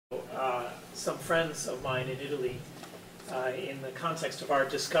some friends of mine in Italy, in the context of our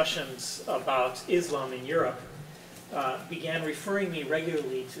discussions about Islam in Europe, began referring me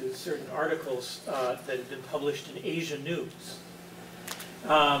regularly to certain articles that had been published in Asia News.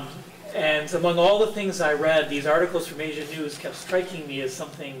 And among all the things I read, these articles from Asia News kept striking me as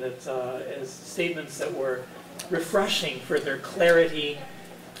something that, as statements that were refreshing for their clarity,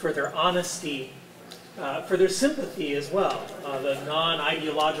 for their honesty, for their sympathy as well, the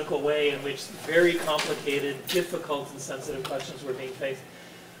non-ideological way in which very complicated, difficult, and sensitive questions were being faced.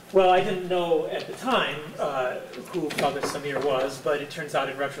 Well, I didn't know at the time who Father Samir was, but it turns out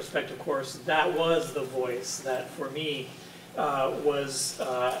in retrospect, of course, that was the voice that, for me, was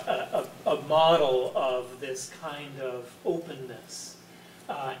a model of this kind of openness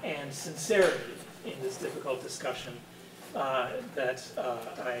and sincerity in this difficult discussion that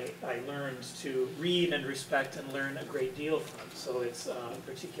I learned to read and respect and learn a great deal from. So it's a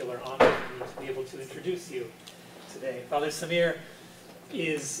particular honor for me to be able to introduce you today. Father Samir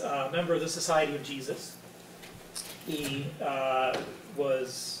is a member of the Society of Jesus. He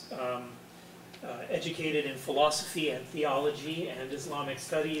was educated in philosophy and theology and Islamic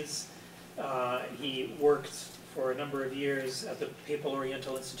studies. He worked for a number of years at the Papal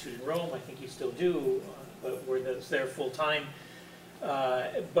Oriental Institute in Rome. I think you still do, but was there full-time.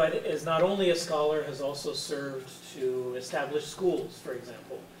 But is not only a scholar, has also served to establish schools, for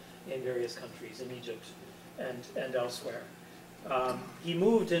example, in various countries, in Egypt and elsewhere. He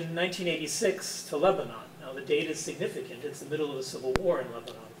moved in 1986 to Lebanon. Now the date is significant. It's the middle of the Civil War in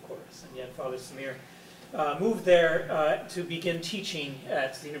Lebanon, of course. And yet Father Samir moved there to begin teaching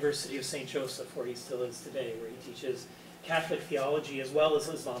at the University of St. Joseph, where he still is today, where he teaches Catholic theology as well as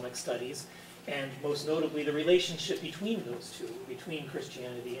Islamic studies, and most notably the relationship between those two, between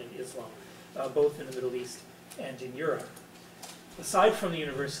Christianity and Islam, both in the Middle East and in Europe. Aside from the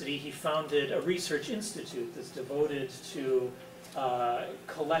university, he founded a research institute that's devoted to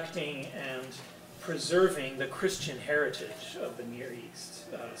collecting and preserving the Christian heritage of the Near East,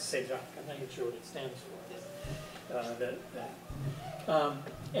 SEJAC. I'm not even sure what it stands for.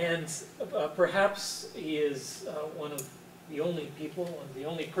 Perhaps he is one of the only people, and the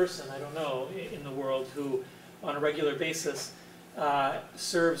only person, I don't know, in the world who, on a regular basis,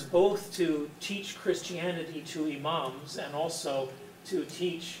 serves both to teach Christianity to imams and also to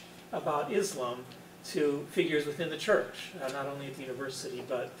teach about Islam to figures within the church, not only at the university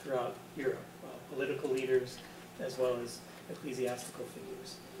but throughout Europe, political leaders as well as ecclesiastical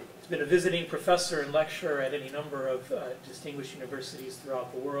figures. He's been a visiting professor and lecturer at any number of distinguished universities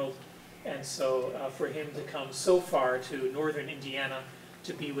throughout the world, and so for him to come so far to northern Indiana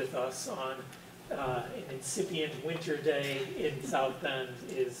to be with us on an incipient winter day in South Bend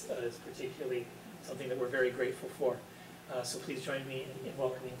is particularly something that we're very grateful for. So please join me in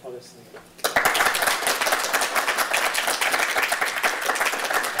welcoming Father Samir.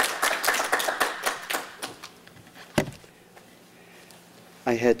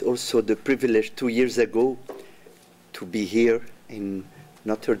 I had also the privilege 2 years ago to be here in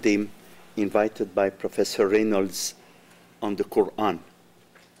Notre Dame, invited by Professor Reynolds on the Quran.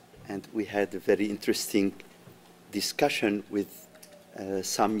 And we had a very interesting discussion with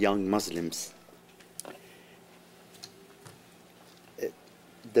some young Muslims.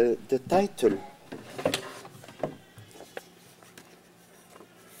 The title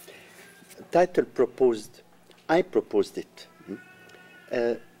I proposed it.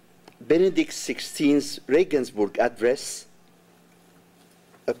 Benedict XVI's Regensburg Address,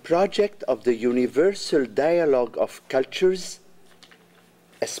 a project of the universal dialogue of cultures,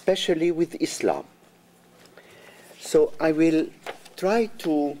 especially with Islam. So I will try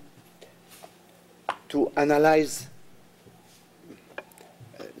to analyze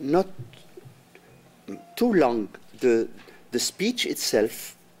not too long the speech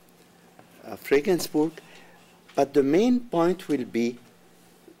itself of Regensburg, but the main point will be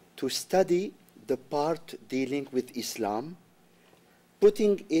to study the part dealing with Islam,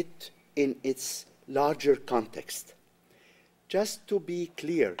 putting it in its larger context. Just to be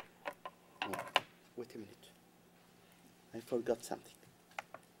clear, oh, wait a minute, I forgot something.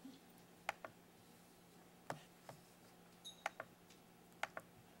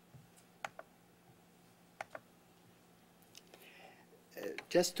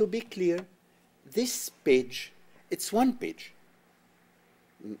 Just to be clear, this page, it's one page.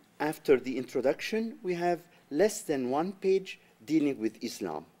 After the introduction, we have less than one page dealing with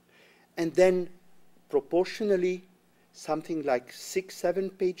Islam. And then proportionally, something like 6,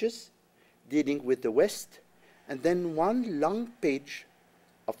 7 pages dealing with the West, and then one long page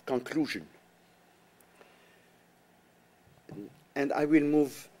of conclusion. and I will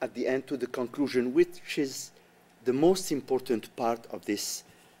move at the end to the conclusion, which is the most important part of this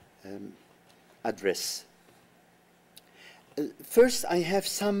address. First, I have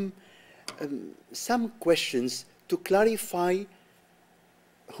some questions to clarify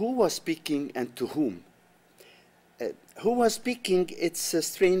who was speaking and to whom. Who was speaking, it's a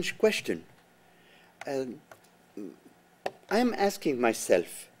strange question. I'm asking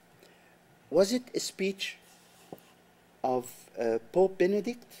myself, was it a speech of Pope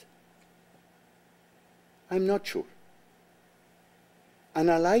Benedict? I'm not sure.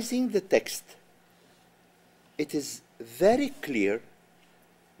 Analyzing the text, it is very clear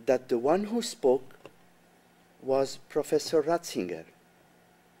that the one who spoke was Professor Ratzinger.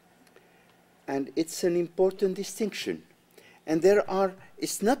 And it's an important distinction. And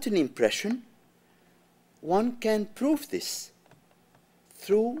it's not an impression. One can prove this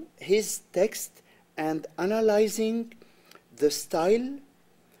through his text and analyzing the style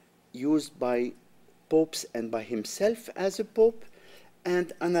used by popes and by himself as a pope,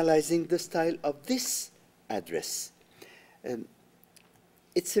 and analyzing the style of this address.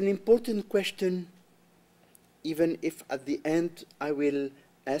 It's an important question, even if at the end I will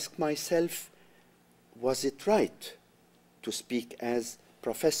ask myself, was it right to speak as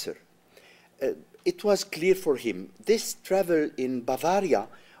professor? It was clear for him. This travel in Bavaria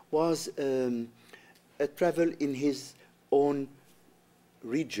was a travel in his own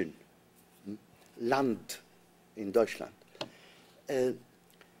region, Land in Deutschland. And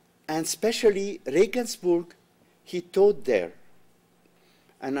especially Regensburg, he taught there.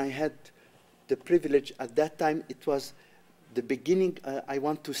 And I had the privilege at that time, it was the beginning, I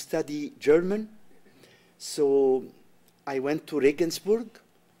want to study German. So I went to Regensburg,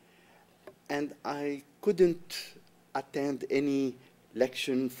 and I couldn't attend any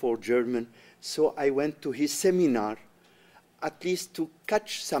lecture for German. So I went to his seminar, at least to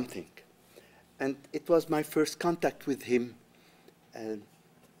catch something. And it was my first contact with him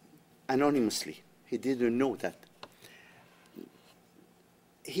anonymously. He didn't know that.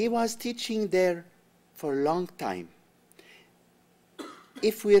 He was teaching there for a long time.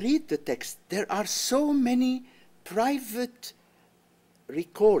 If we read the text, there are so many private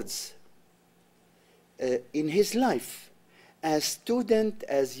records in his life, as student,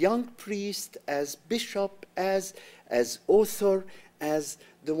 as young priest, as bishop, as author, as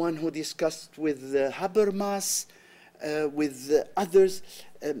the one who discussed with Habermas, with others,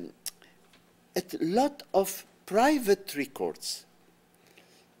 a lot of private records.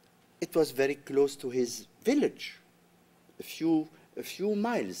 It was very close to his village, a few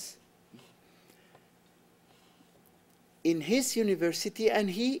miles. In his university, and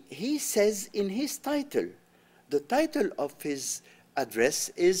he says in his title, the title of his address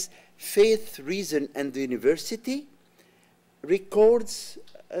is Faith, Reason, and the University, records,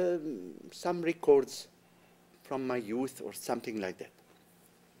 some records from my youth or something like that.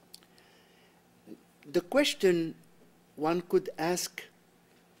 The question one could ask,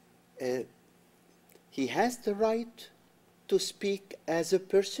 he has the right to speak as a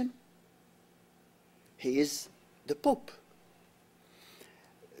person? He is the Pope.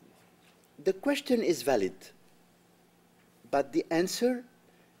 The question is valid, but the answer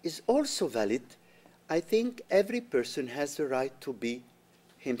is also valid. I think every person has the right to be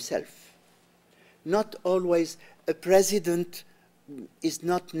himself. Not always, a president is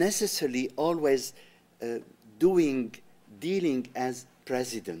not necessarily always dealing as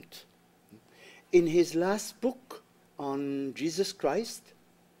president. In his last book on Jesus Christ,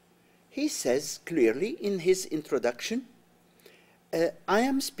 he says clearly in his introduction, I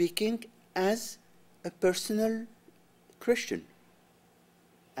am speaking as a personal Christian,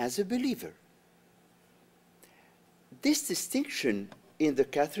 as a believer. This distinction in the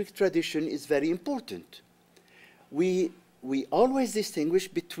Catholic tradition is very important. We always distinguish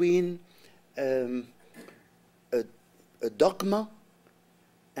between a dogma,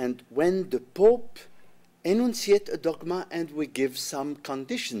 and when the Pope enunciates a dogma and we give some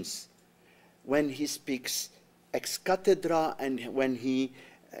conditions, when he speaks ex cathedra and when he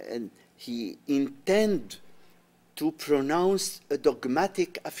intends to pronounce a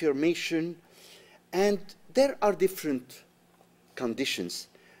dogmatic affirmation, and there are different conditions.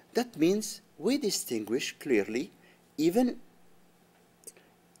 That means we distinguish clearly, even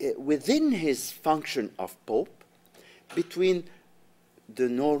within his function of Pope, between the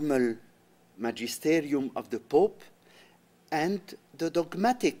normal magisterium of the Pope and the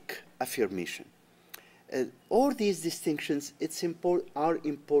dogmatic affirmation. All these distinctions are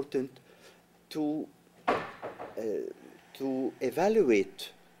important to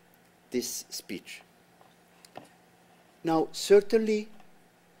evaluate this speech. Now, certainly,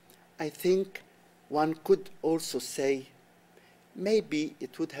 I think one could also say maybe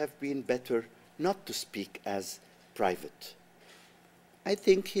it would have been better not to speak as private. I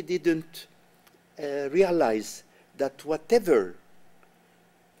think he didn't realize that whatever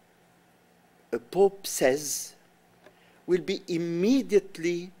a pope says will be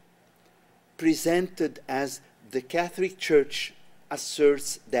immediately presented as the Catholic Church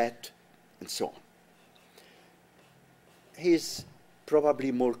asserts that, and so on. He is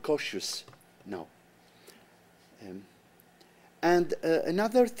probably more cautious now. And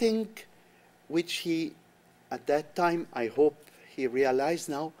another thing which he, at that time, I hope he realized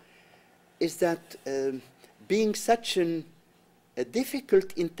now, is that being such a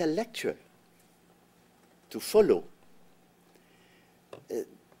difficult intellectual to follow,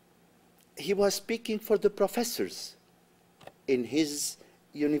 he was speaking for the professors in his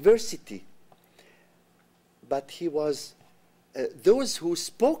university, but he was, those who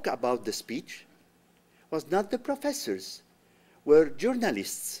spoke about the speech was not the professors, were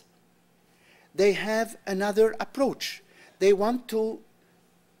journalists. They have another approach. They want to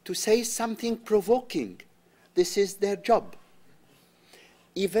say something provoking. This is their job.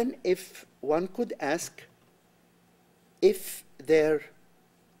 Even if one could ask if their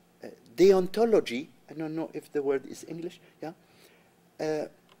deontology, I don't know if the word is English, yeah,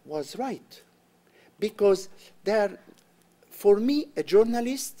 was right. Because for me, a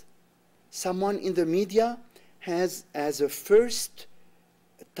journalist, someone in the media, has as a first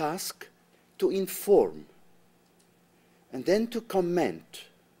task to inform and then to comment.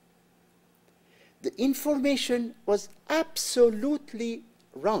 The information was absolutely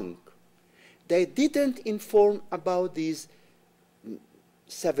wrong. They didn't inform about these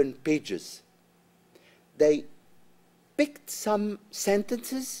 7 pages. They picked some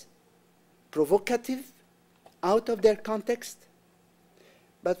sentences, provocative, out of their context,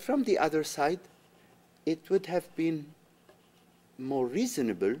 but from the other side, it would have been more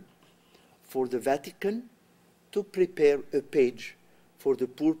reasonable for the Vatican to prepare a page for the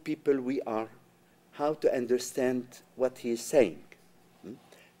poor people we are, how to understand what he is saying.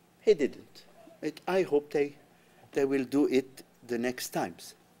 He didn't. I hope they will do it the next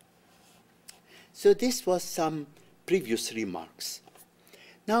times. So this was some previous remarks.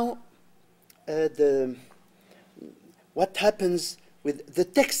 Now, what happens with the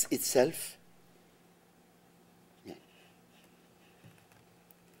text itself? Yeah.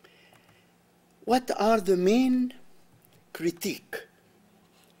 What are the main critique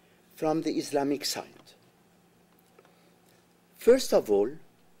from the Islamic side? First of all,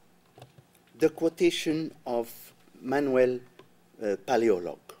 the quotation of Manuel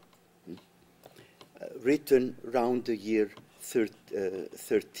Paleolog, written around the year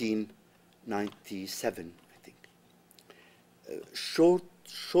 1397, I think,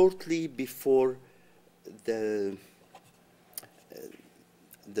 shortly before the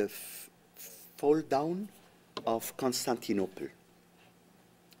fall down of Constantinople.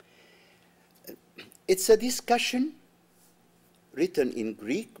 It's a discussion written in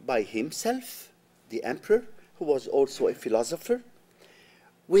Greek by himself, the emperor, who was also a philosopher,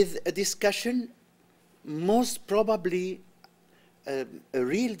 with a discussion, most probably a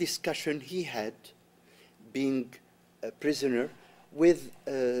real discussion he had, being a prisoner, with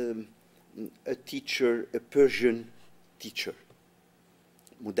a teacher, a Persian teacher,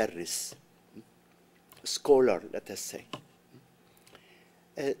 mudarris, scholar, let us say.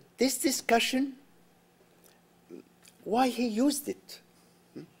 This discussion, why he used it?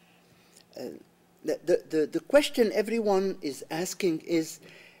 The question everyone is asking is,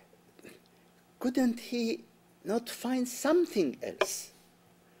 couldn't he not find something else?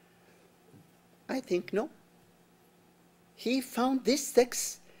 I think no. He found this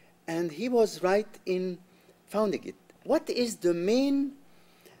text and he was right in founding it. What is the main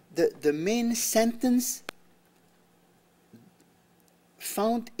sentence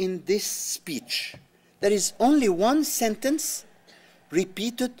found in this speech? There is only one sentence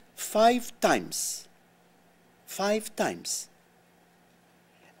repeated 5 times. 5 times.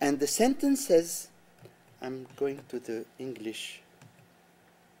 And the sentence says, I'm going to the English.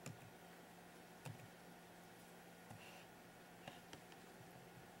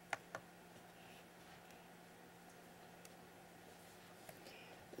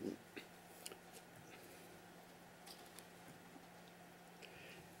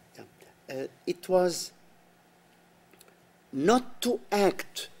 It was not to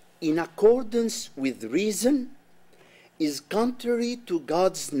act in accordance with reason is contrary to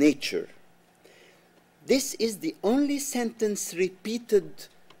God's nature. This is the only sentence repeated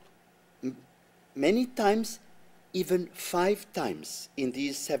many times even 5 times in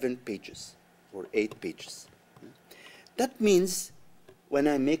these 7 pages or 8 pages. That means, when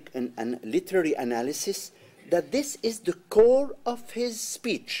I make an literary analysis, that this is the core of his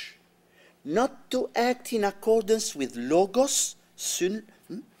speech. Not to act in accordance with logos,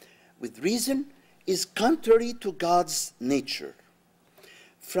 with reason, is contrary to God's nature.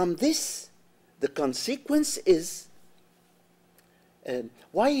 From this, the consequence is,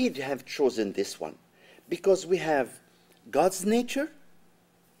 why he'd have chosen this one? Because we have God's nature,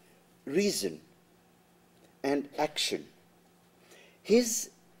 reason, and action. His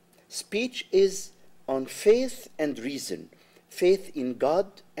speech is on faith and reason, faith in God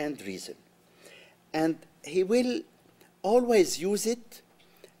and reason. And he will always use it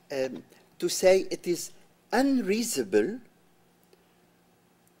to say it is unreasonable.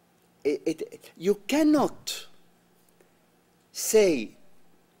 You cannot say,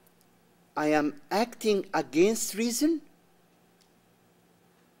 I am acting against reason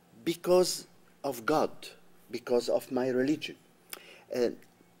because of God, because of my religion.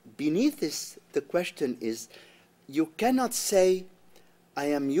 Beneath this, the question is, you cannot say, I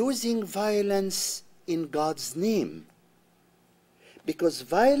am using violence in God's name, because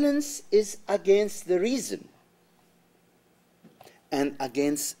violence is against the reason and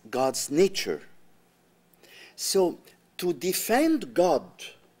against God's nature. So, to defend God,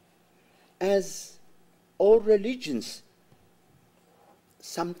 as all religions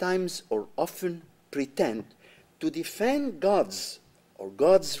sometimes or often pretend, to defend God's or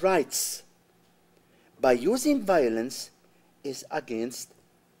God's rights by using violence is against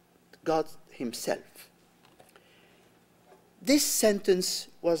God himself. This sentence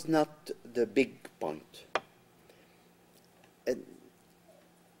was not the big point,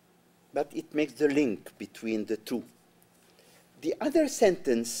 but it makes the link between the two. The other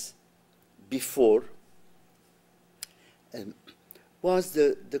sentence before was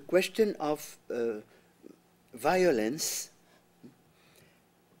the question of violence.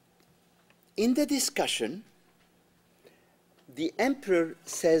 In the discussion, the emperor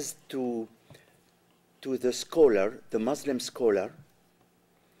says to the scholar, the Muslim scholar,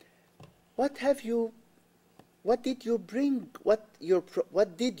 what did you bring, what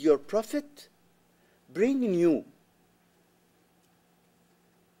did your prophet bring you?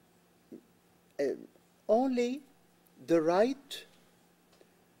 Only the right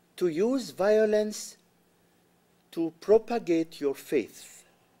to use violence to propagate your faith.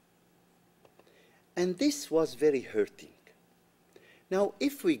 And this was very hurting. Now,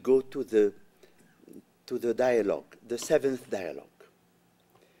 if we go to the dialogue, the 7th dialogue,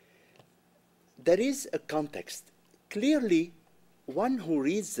 there is a context. Clearly, one who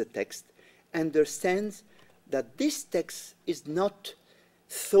reads the text understands that this text is not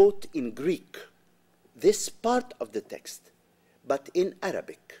thought in Greek, this part of the text, but in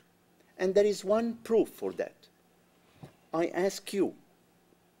Arabic. And there is one proof for that. I ask you,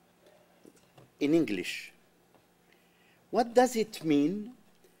 in English, what does it mean?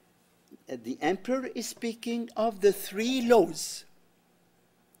 The emperor is speaking of the 3 laws.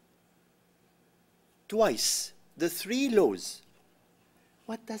 Twice, the 3 laws.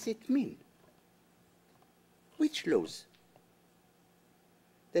 What does it mean? Which laws?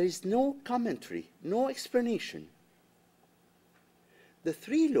 There is no commentary, no explanation. The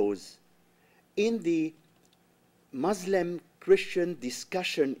 3 laws in the Muslim-Christian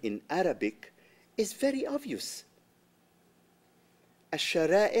discussion in Arabic is very obvious.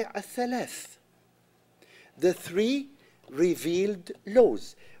 الشرائع الثلاث, the 3 revealed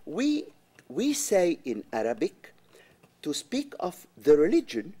laws. We say in Arabic, to speak of the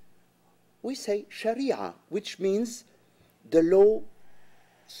religion, we say Sharia, which means the law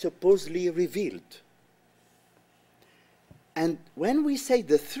supposedly revealed. And when we say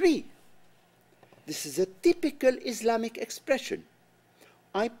the 3, this is a typical Islamic expression.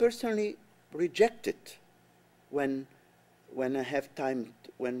 I personally reject it when I have time,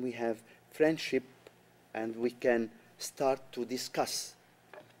 when we have friendship and we can start to discuss.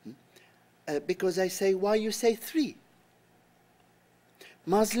 Because I say, why you say 3?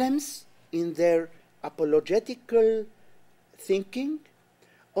 Muslims, in their apologetical thinking,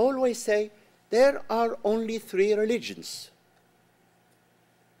 always say, there are only 3 religions: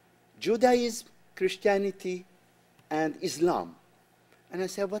 Judaism, Christianity, and Islam. And I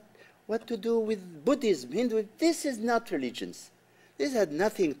say, what to do with Buddhism, Hinduism? This is not religions. This had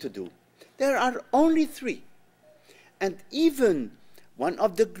nothing to do. There are only 3. And even one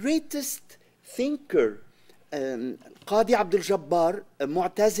of the greatest thinker, Qadi Abdul Jabbar, a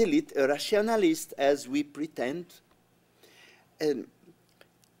Mu'tazilite, a rationalist, as we pretend,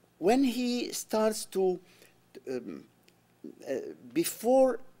 when he starts to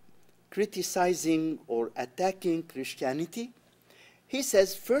before criticizing or attacking Christianity, he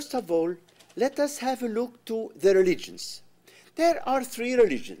says, first of all, let us have a look to the religions. There are 3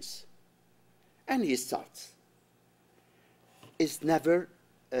 religions. And he starts. It's never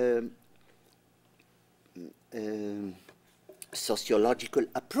sociological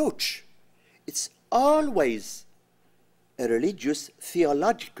approach. It's always a religious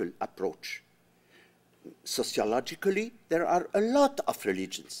theological approach. Sociologically, there are a lot of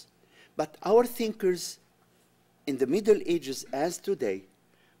religions, but our thinkers in the Middle Ages as today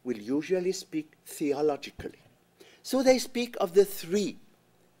will usually speak theologically. So they speak of the 3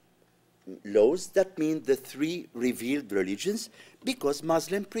 laws, that mean the 3 revealed religions, because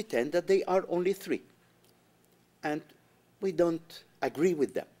Muslims pretend that they are only 3. And we don't agree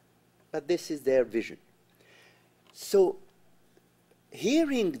with them, but this is their vision. So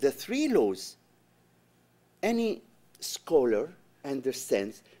hearing the 3 laws, any scholar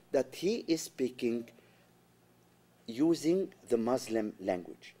understands that he is speaking using the Muslim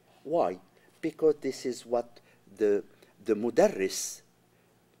language. Why? Because this is what the Mudarris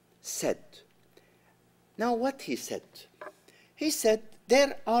said. Now what he said? He said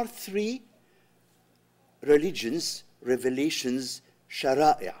there are 3 religions, revelations,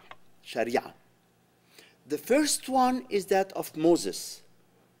 sharia. The first one is that of Moses.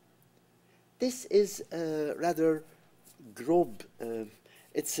 This is a rather grob,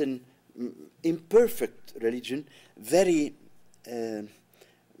 it's an imperfect religion, very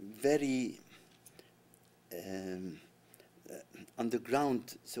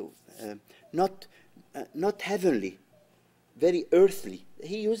underground, so not heavenly, very earthly.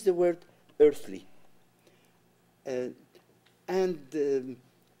 He used the word earthly, and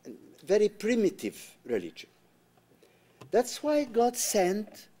very primitive religion. That's why God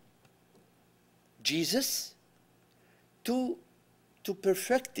sent Jesus to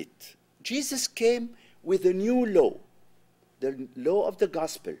perfect it. Jesus came with a new law, the law of the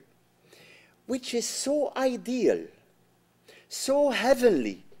gospel, which is so ideal, so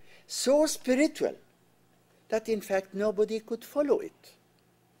heavenly, so spiritual, that in fact nobody could follow it.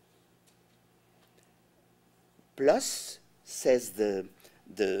 Plus, says the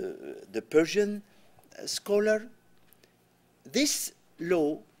Persian scholar, this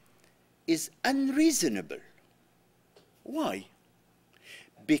law is unreasonable. Why?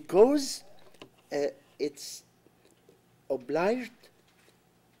 Because it's obliged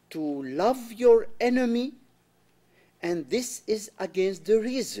to love your enemy, and this is against the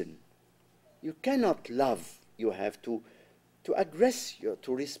reason. You cannot love, you have to aggress,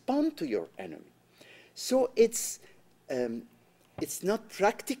 to respond to your enemy. So it's not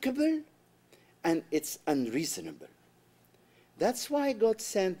practicable, and it's unreasonable. That's why God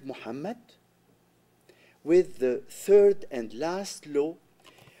sent Muhammad with the 3rd and last law,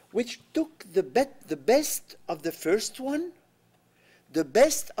 which took the best of the first one, the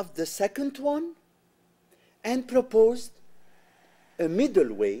best of the second one, and proposed a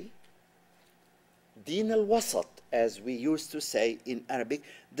middle way, din al-wasat, as we used to say in Arabic,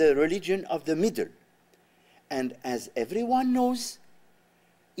 the religion of the middle. And as everyone knows,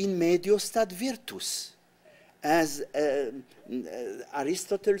 in medio stat virtus, as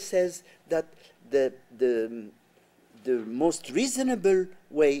Aristotle says that the most reasonable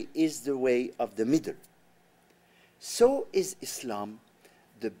way is the way of the middle. So is Islam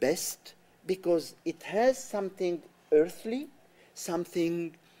the best, because it has something earthly,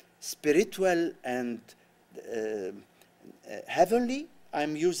 something spiritual and heavenly.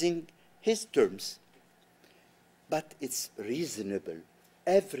 I'm using his terms. But it's reasonable.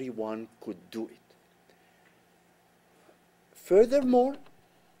 Everyone could do it. Furthermore,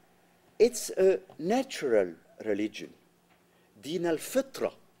 it's a natural religion. Din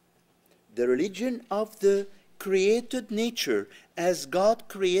al-Fitra, the religion of the created nature, as God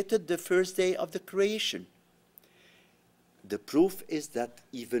created the first day of the creation. The proof is that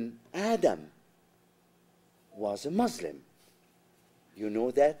even Adam was a Muslim. You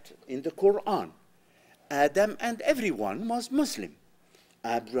know that in the Quran. Adam and everyone was Muslim.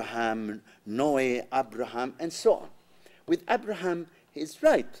 Abraham, Noah, Abraham, and so on. With Abraham, he's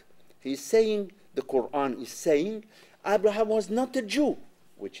right. He's saying, the Quran is saying, Abraham was not a Jew,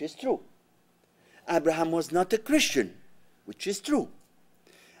 which is true. Abraham was not a Christian, which is true.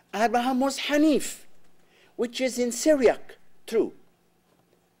 Abraham was Hanif, which is in Syriac, true.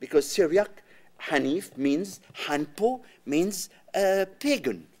 Because Syriac, Hanif means, Hanpo means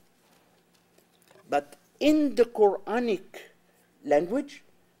pagan. But in the Quranic language,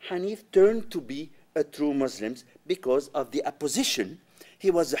 Hanif turned to be a true Muslim because of the opposition.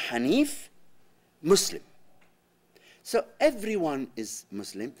 He was a Hanif Muslim. So everyone is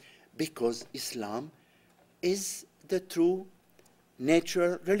Muslim because Islam is the true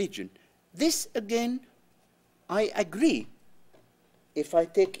natural religion. This again, I agree. If I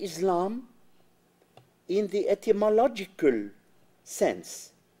take Islam in the etymological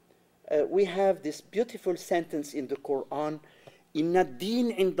sense, we have this beautiful sentence in the Quran, Inna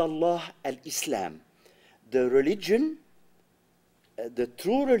ad-din indallah al-Islam. The religion, the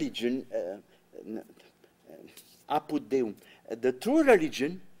true religion, the true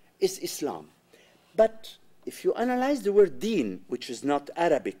religion is Islam. But if you analyze the word deen, which is not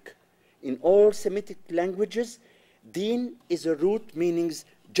Arabic, in all Semitic languages, deen is a root meaning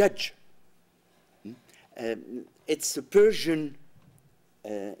judge. It's a Persian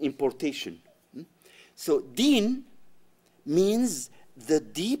importation. So deen means the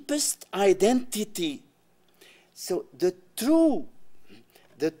deepest identity. So the true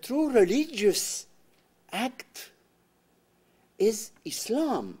religious act is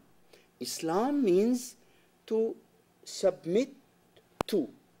Islam. Islam means to submit to.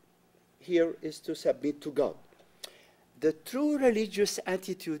 Here is to submit to God. The true religious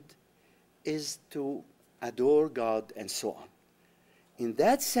attitude is to adore God and so on. In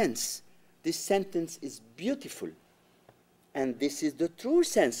that sense, this sentence is beautiful. And this is the true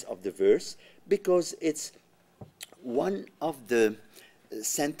sense of the verse because it's one of the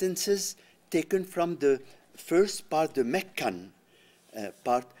sentences taken from the first part, the Meccan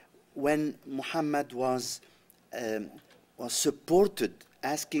part, when Muhammad was supported,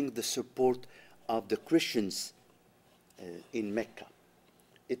 asking the support of the Christians in Mecca.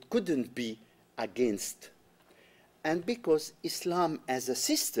 It couldn't be against. And because Islam as a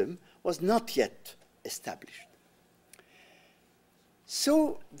system was not yet established.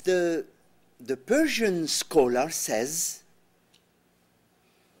 So the Persian scholar says,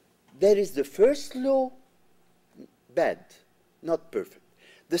 there is the first law, bad, not perfect.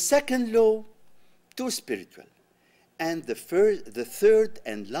 The second law, too spiritual. And the third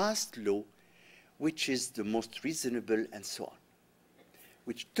and last law, which is the most reasonable and so on,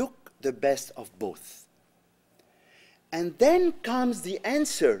 which took the best of both. And then comes the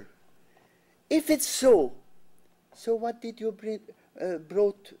answer. If it's so, so what did you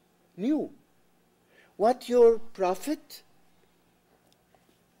brought new? What your prophet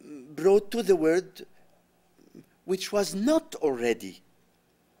brought to the world, which was not already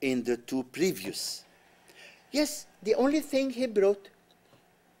in the two previous. Yes, the only thing he brought,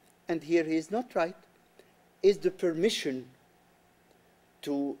 and here he is not right, is the permission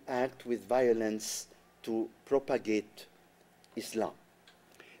to act with violence to propagate Islam.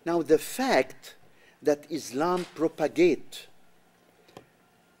 Now, the fact that Islam propagates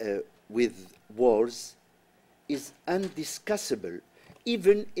with wars is undiscussable,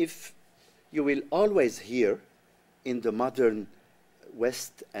 even if you will always hear in the modern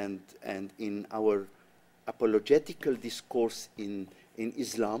West and in our apologetical discourse in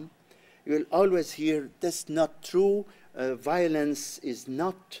Islam, you will always hear that's not true, violence is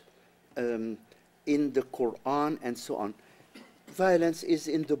not in the Quran and so on. Violence is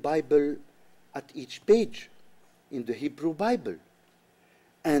in the Bible at each page, in the Hebrew Bible,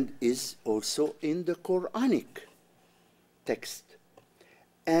 and is also in the Quranic text.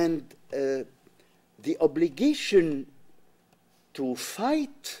 And the obligation to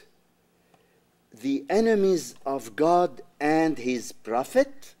fight the enemies of God and his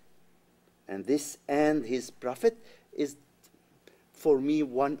prophet, and this and his prophet is for me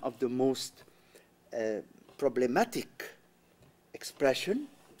one of the most problematic expression.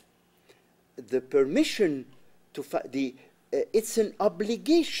 The permission to fight, it's an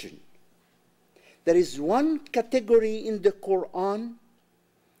obligation. There is one category in the Quran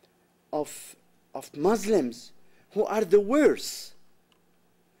of Muslims who are the worst,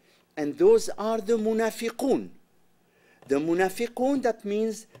 and those are the munafiqun. The munafiqun, that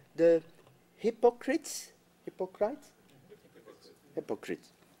means the hypocrites.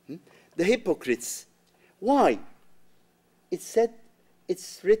 The hypocrites. Why?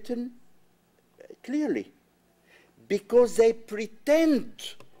 It's written clearly. Because they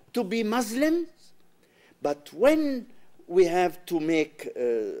pretend to be Muslims, but when we have to make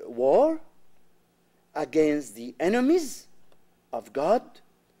war against the enemies of God,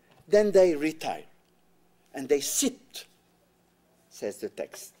 then they retire and they sit, says the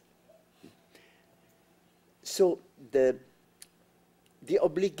text. So the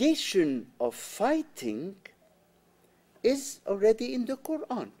obligation of fighting is already in the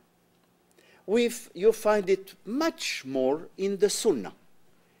Quran. You find it much more in the Sunnah,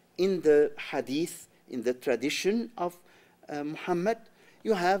 in the Hadith, in the tradition of Muhammad.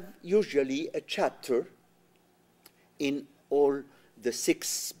 You have usually a chapter in all the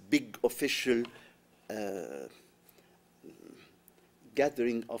 6 big official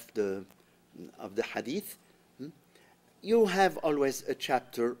gathering of the hadith, you have always a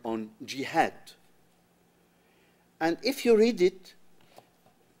chapter on jihad. And if you read it,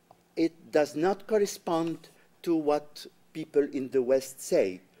 it does not correspond to what people in the West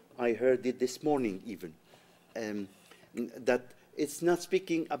say. I heard it this morning even, that it's not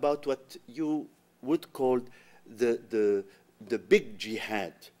speaking about what you would call the big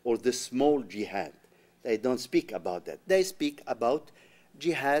jihad or the small jihad. They don't speak about that. They speak about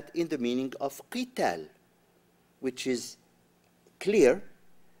jihad in the meaning of qital, which is clear,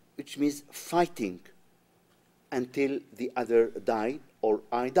 which means fighting until the other die or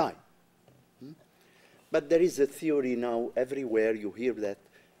I die. But there is a theory now everywhere, you hear that,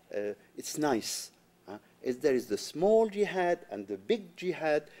 it's nice. There is the small jihad and the big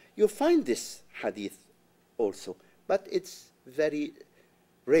jihad. You find this hadith also, but it's very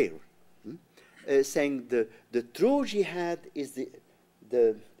rare. Saying the true jihad is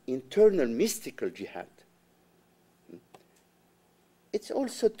the internal mystical jihad. It's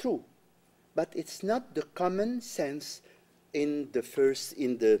also true, but it's not the common sense in the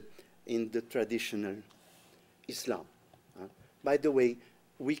traditional Islam. By the way,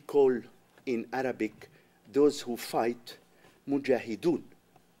 we call in Arabic those who fight mujahidun,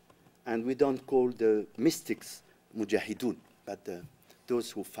 and we don't call the mystics mujahidun, but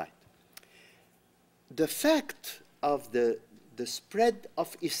those who fight. The fact of the spread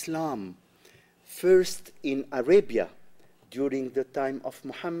of Islam first in Arabia during the time of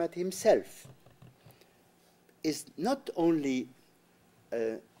Muhammad himself is not only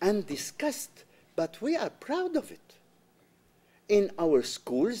undiscussed, but we are proud of it. In our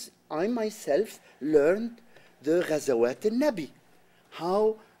schools, I myself learned the Ghazawat al-Nabi,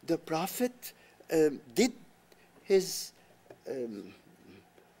 how the Prophet did his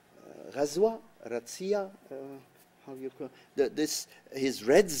Ghazwa, Razzia, how you call his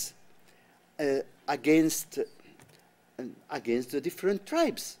raids against the different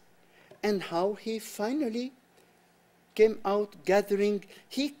tribes, and how he finally came out gathering.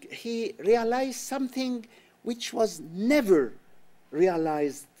 He realized something which was never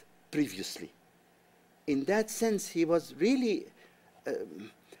realized previously. In that sense, he was really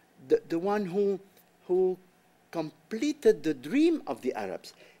the one who completed the dream of the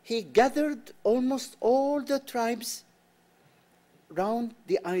Arabs. He gathered almost all the tribes around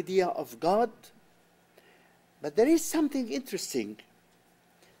the idea of God. But there is something interesting,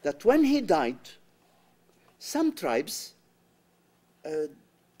 that when he died, some tribes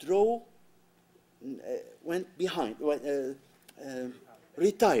went behind,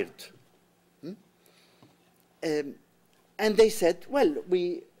 retired. And they said, well,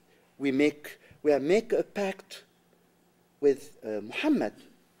 we make a pact with Muhammad.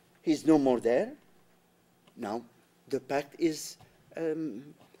 He's no more there. Now the pact is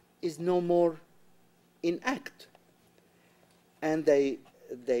no more in act. And they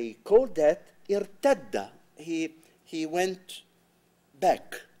called that irtadda. He went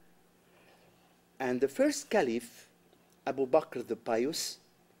back. And the first caliph, Abu Bakr the Pious,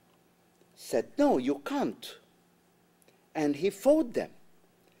 said, no, you can't. And he fought them.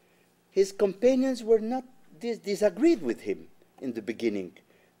 His companions were not disagreed with him in the beginning,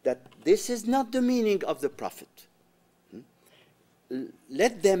 that this is not the meaning of the Prophet.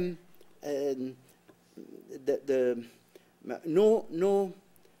 Let them, no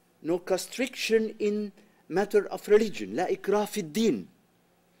constriction in matter of religion, la ikrah fi din.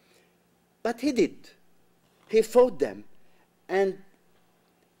 But he did. He fought them, and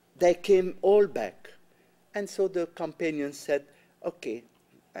they came all back. And so the companions said, okay,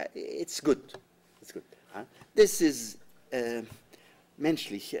 it's good. It's good. This is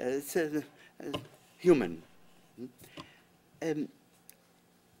menschlich, it's human. And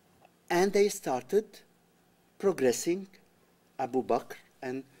they started progressing, Abu Bakr,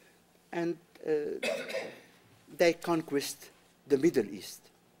 and they conquered the Middle East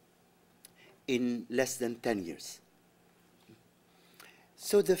in less than 10 years.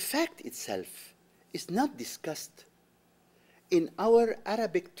 So the fact itself is not discussed. In our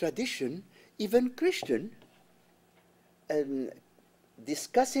Arabic tradition, even Christian,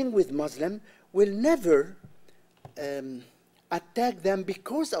 discussing with Muslim will never attack them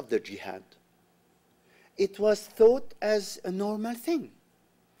because of the jihad. It was thought as a normal thing.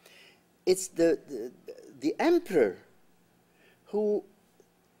 It's the emperor who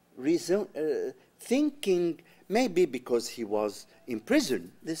thinking, maybe because he was in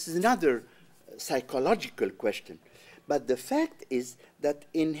prison, this is another psychological question, but the fact is that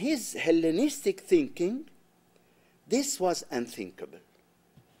in his Hellenistic thinking, This was unthinkable.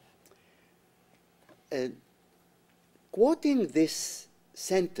 Quoting this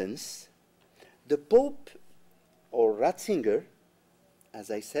sentence, the Pope, or Ratzinger, as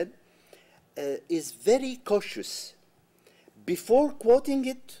I said, is very cautious. Before quoting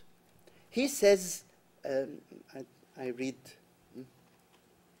it, he says, I read,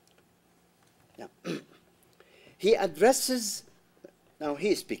 yeah. He addresses, now he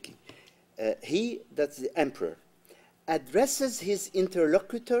is speaking, he, that's the emperor, addresses his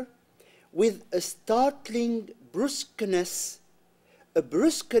interlocutor with a startling brusqueness, a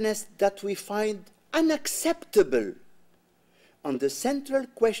brusqueness that we find unacceptable on the central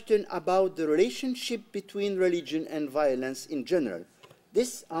question about the relationship between religion and violence in general.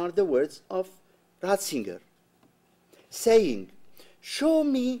 These are the words of Ratzinger, saying, show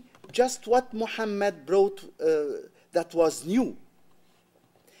me just what Muhammad brought that was new,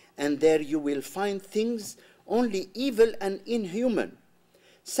 and there you will find things only evil and inhuman,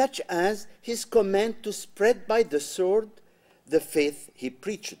 such as his command to spread by the sword the faith he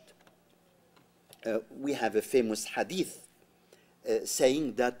preached. We have a famous hadith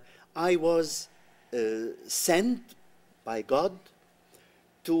saying that I was sent by God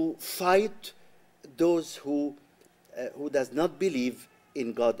to fight those who does not believe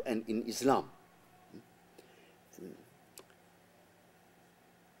in God and in Islam.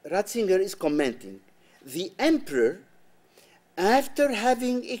 Ratzinger is commenting, the emperor, after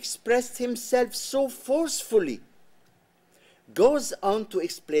having expressed himself so forcefully, goes on to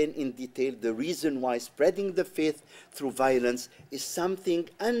explain in detail the reason why spreading the faith through violence is something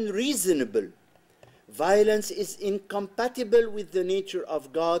unreasonable. Violence is incompatible with the nature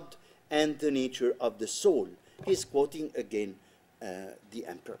of God and the nature of the soul. He's quoting again the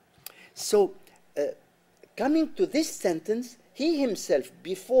emperor. So, coming to this sentence, he himself,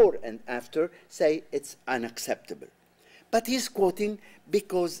 before and after, say it's unacceptable. But he's quoting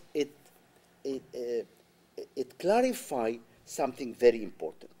because it clarifies something very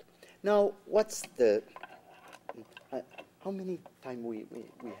important. Now, what's the... how many time we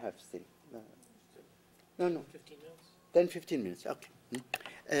have still? No. 15 minutes. 10, 15 minutes, okay.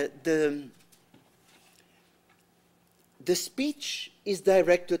 The speech is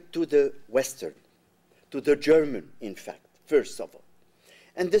directed to the Western, to the German, in fact, first of all.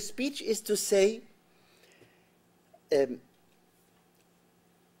 And the speech is to say,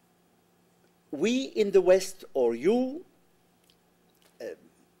 we in the West, or you,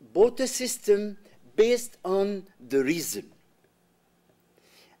 bought a system based on the reason.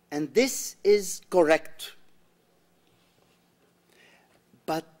 And this is correct.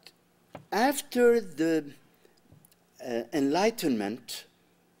 But after the Enlightenment,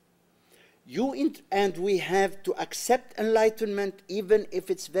 and we have to accept Enlightenment even if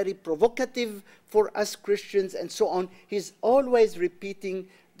it's very provocative for us Christians and so on. He's always repeating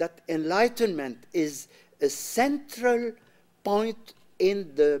that Enlightenment is a central point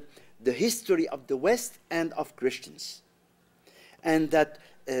in the history of the West and of Christians. And that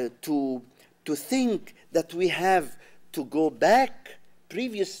to think that we have to go back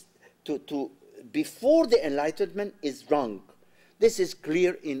before the Enlightenment is wrong. This is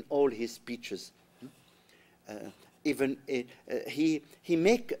clear in all his speeches. Even he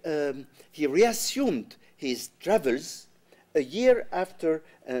reassumed his travels a year after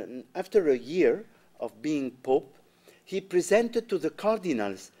a year of being Pope. He presented to the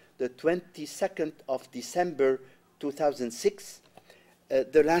cardinals the 22nd of December 2006,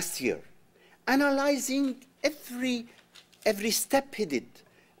 the last year, analyzing every step he did,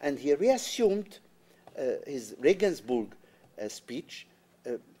 and he reassumed his Regensburg speech,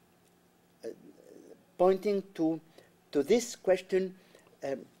 pointing to this question: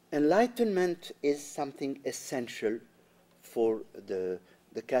 Enlightenment is something essential for the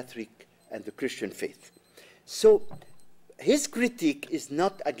Catholic and the Christian faith. So his critique is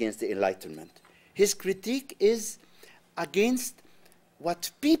not against the Enlightenment. His critique is against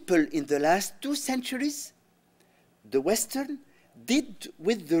what people in the last 2 centuries, the Western, did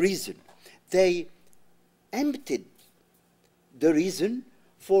with the reason. They emptied the reason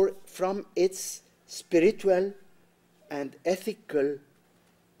from its spiritual and ethical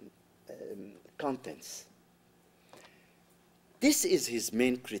contents. This is his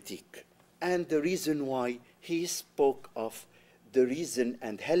main critique, and the reason why he spoke of the reason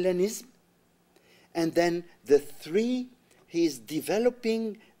and Hellenism, and then he's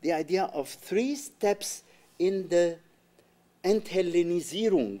developing the idea of 3 steps in the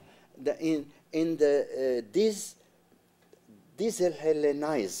Enthellenisierung, in the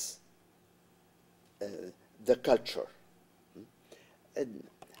Deshellenize the culture.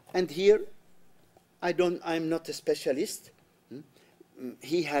 And here I'm not a specialist.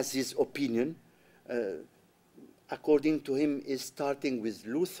 He has his opinion. According to him, is starting with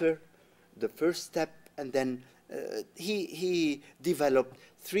Luther, the first step, and then he developed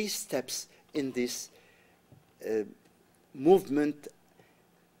 3 steps in this movement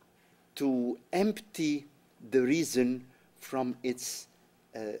to empty the reason from its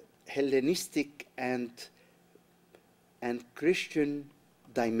Hellenistic and Christian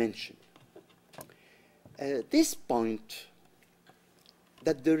dimension. This point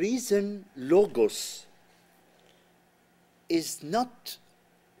that the reason logos is not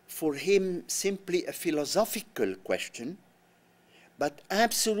for him simply a philosophical question, but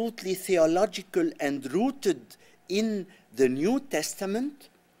absolutely theological and rooted in the New Testament,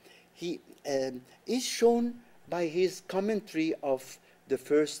 he is shown by his commentary of the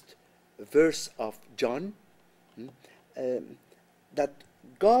first verse of John, that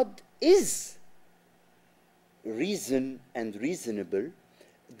God is reason and reasonable.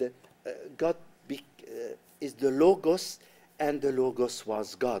 God is the Logos, and the Logos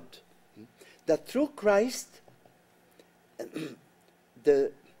was God. That through Christ,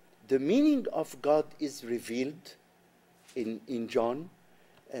 the meaning of God is revealed in John,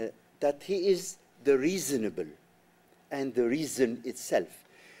 that he is the reasonable and the reason itself.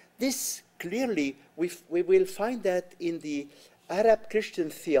 This clearly, we will find that in the Arab Christian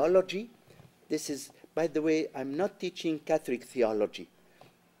theology. This is, by the way, I'm not teaching Catholic theology.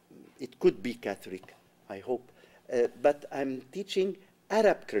 It could be Catholic, I hope. But I'm teaching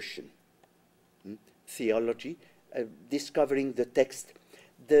Arab Christian theology, discovering the text.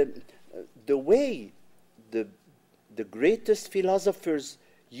 The way the greatest philosophers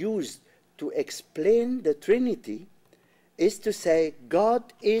used to explain the Trinity is to say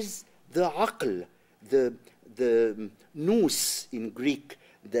God is the aql, the nous in Greek,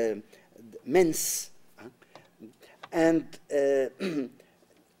 the mens, and the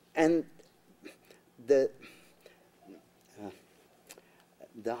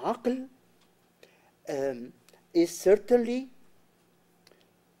aql is certainly,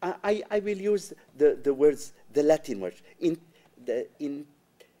 I will use the words, the Latin words.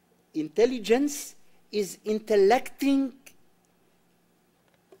 Intelligence is intellecting,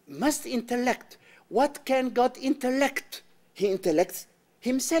 must intellect. What can God intellect? He intellects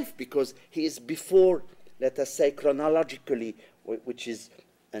himself because he is before, let us say chronologically, which is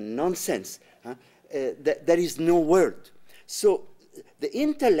a nonsense. There is no word. So the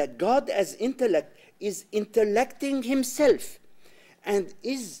intellect, God as intellect, is intellecting himself and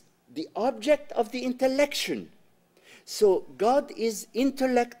is the object of the intellection. So God is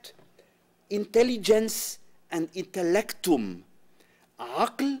intellect, intelligence, and intellectum.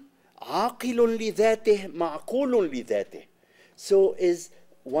 عقل عاقل لذاته معقول لذاته. So is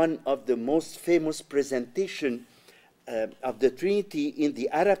one of the most famous presentation of the Trinity in the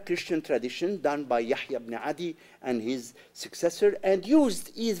Arab Christian tradition, done by Yahya ibn Adi and his successor, and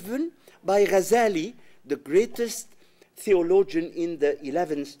used even by Ghazali, the greatest theologian in the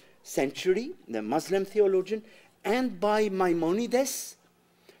 11th century, the Muslim theologian, and by Maimonides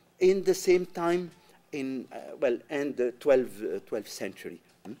in the same time, and the 12th century.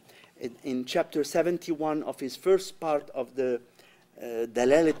 In chapter 71 of his first part of the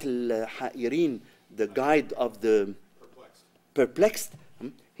Dalalat al-Ha'irin, the guide of the perplexed,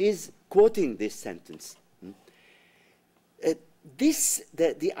 he's quoting this sentence.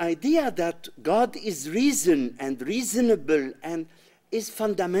 The idea that God is reason and reasonable and is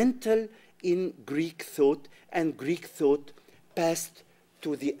fundamental in Greek thought, and Greek thought passed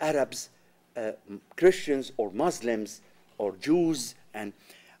to the Arabs, Christians or Muslims or Jews, and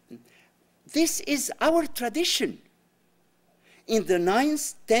this is our tradition. In the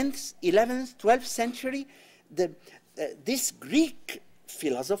 9th, 10th, 11th, 12th century, this Greek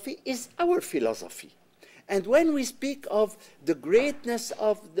philosophy is our philosophy. And when we speak of the greatness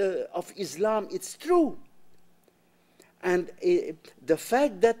of Islam, it's true. And the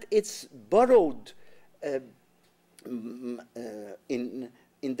fact that it's borrowed in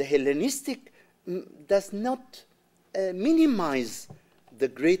the Hellenistic does not minimize the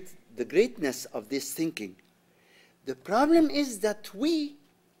greatness of this thinking. The problem is that we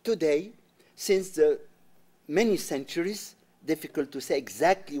today, since the many centuries, difficult to say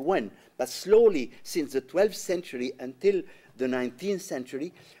exactly when, but slowly since the 12th century until the 19th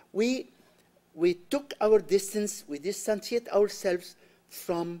century, we took our distance, we distanciate ourselves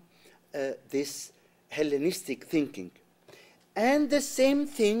from this Hellenistic thinking. And the same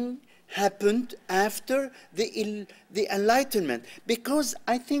thing happened after the Enlightenment, because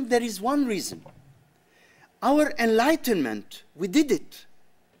I think there is one reason. Our Enlightenment, we did it.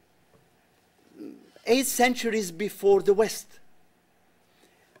 8 centuries before the West.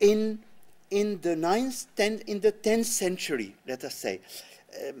 In the 9th, 10th, in the 10th century, let us say.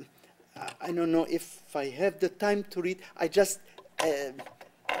 I don't know if I have the time to read. I just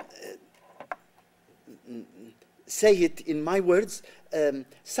say it in my words.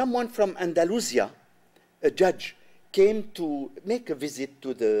 Someone from Andalusia, a judge, came to make a visit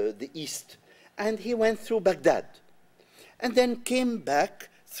to the east, and he went through Baghdad, and then came back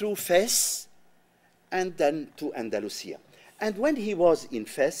through Fez, and then to Andalusia. And when he was in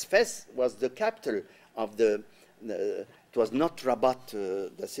Fez, Fez was the capital of it was not Rabat,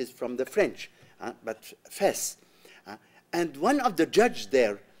 this is from the French, but Fez. And one of the judges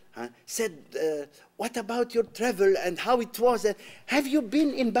there said, what about your travel and how it was? Have you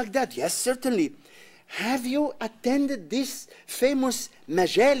been in Baghdad? Yes, certainly. Have you attended this famous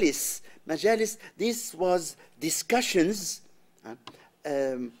majalis? Majalis, this was discussions.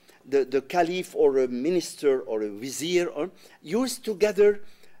 The caliph or a minister or a vizier used to gather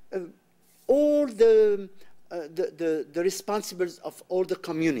all the responsibles of all the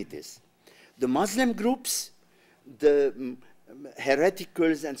communities. The Muslim groups, the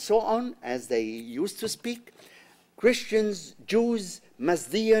hereticals and so on, as they used to speak, Christians, Jews,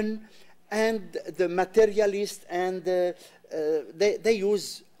 Mazdian, and the materialists, and they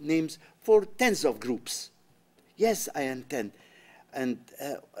use names for tens of groups. Yes, I intend. And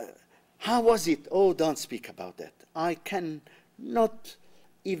how was it? Oh, don't speak about that. I cannot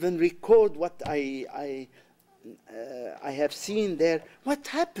even record what I have seen there. What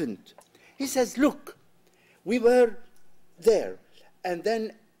happened? He says, look, we were there. And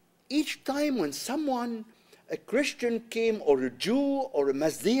then each time when someone, a Christian came, or a Jew, or a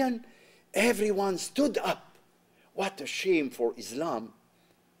Mazdian, everyone stood up. What a shame for Islam.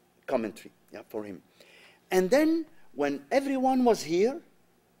 Commentary, yeah, for him. And then when everyone was here,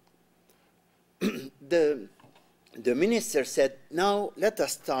 the minister said, now let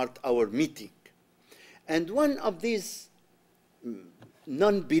us start our meeting. And one of these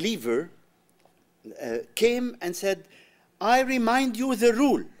non-believer came and said, I remind you the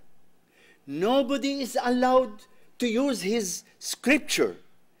rule. Nobody is allowed to use his scripture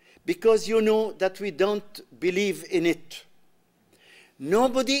because you know that we don't believe in it.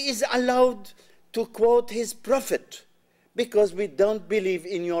 Nobody is allowed to quote his prophet because we don't believe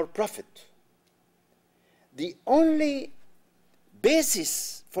in your prophet. The only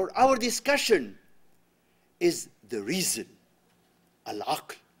basis for our discussion is the reason,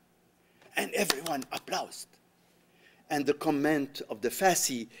 al-aql. And everyone applauded. And the comment of the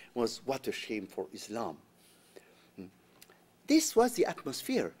Fasi was, what a shame for Islam. This was the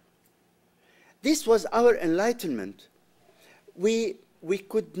atmosphere. This was our enlightenment. We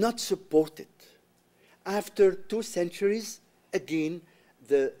could not support it. After 2 centuries, again,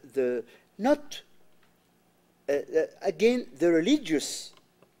 the religious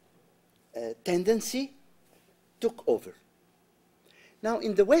tendency took over. Now,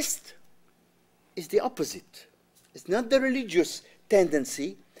 in the West, it's the opposite. It's not the religious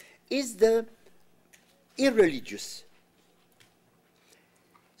tendency, it's the irreligious.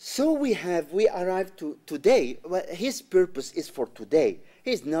 So we arrived to today. Well, his purpose is for today.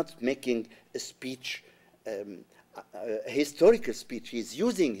 He's not making a speech, a historical speech. He's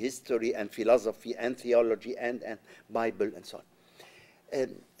using history and philosophy and theology and Bible and so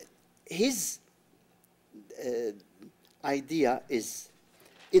on. His idea is,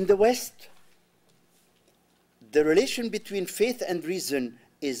 in the West, the relation between faith and reason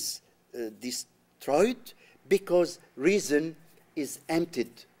is destroyed because reason is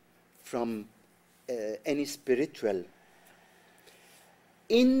emptied from any spiritual.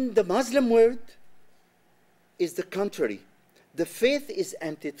 In the Muslim world is the contrary. The faith is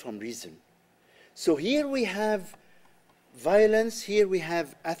emptied from reason. So here we have violence, here we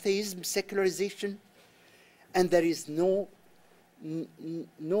have atheism, secularization, and there is no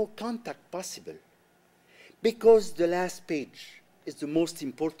contact possible. Because the last page is the most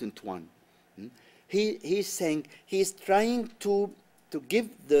important one. He's saying, he's trying to give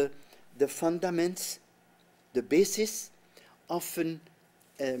the fundaments, the basis of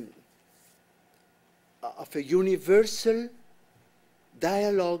a universal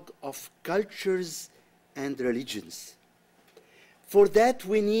dialogue of cultures and religions. For that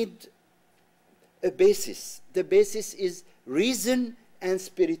we need a basis. The basis is reason and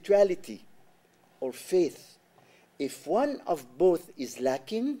spirituality, or faith. If one of both is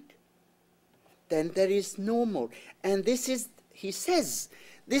lacking, then there is no more. And this is, he says,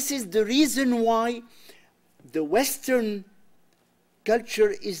 this is the reason why the Western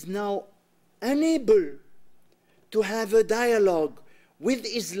culture is now unable to have a dialogue with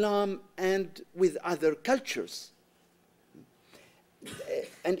Islam and with other cultures.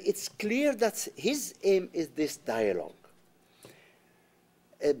 And it's clear that his aim is this dialogue.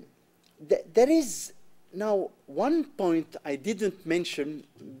 There is now one point I didn't mention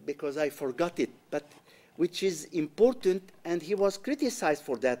because I forgot it, but which is important, and he was criticized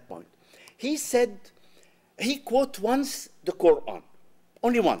for that point. He said, he quoted once the Quran,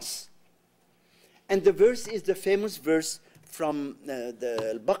 only once. And the verse is the famous verse from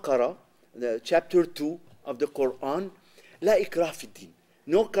the Al-Baqarah, the chapter 2 of the Quran, La ikrah fi din,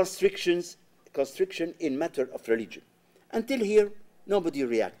 no constriction in matter of religion. Until here, nobody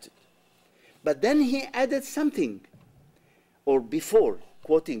reacted. But then he added something, or before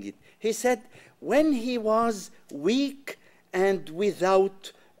quoting it, he said, when he was weak and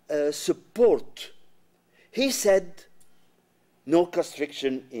without support, he said, no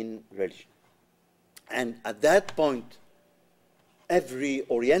constriction in religion. And at that point, every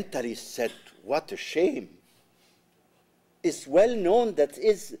Orientalist said, what a shame. It's well known that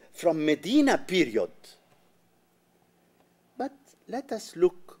is from Medina period. But let us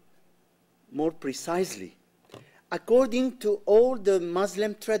look more precisely. According to all the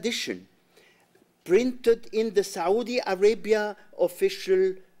Muslim tradition, printed in the Saudi Arabia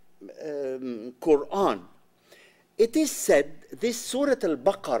official Quran, it is said, this Surah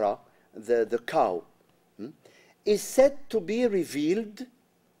Al-Baqarah, the cow, is said to be revealed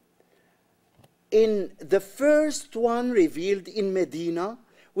in the first one revealed in Medina,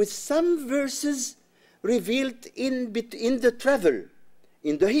 with some verses revealed in the travel,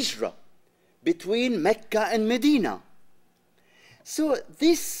 in the Hijrah, between Mecca and Medina. So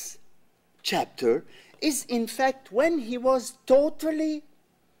this chapter is in fact when he was totally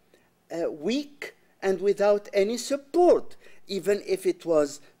weak and without any support, even if it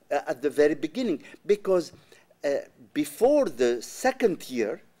was at the very beginning, because before the second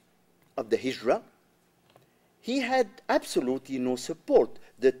year of the Hijrah, he had absolutely no support.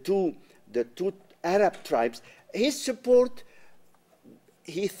 The two Arab tribes, his support,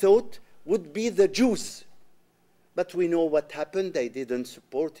 he thought, would be the Jews. But we know what happened. They didn't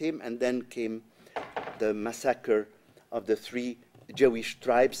support him, and then came the massacre of the 3 Jewish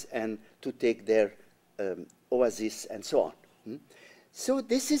tribes and to take their oasis and so on. So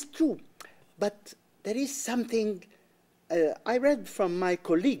this is true. But there is something I read from my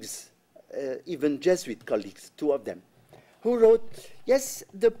colleagues, even Jesuit colleagues, 2 of them, who wrote, yes,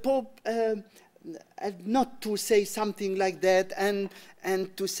 the Pope not to say something like that, and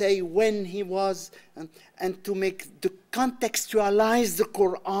to say when he was, and to contextualize the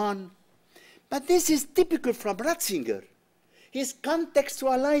Quran. But this is typical from Ratzinger. He's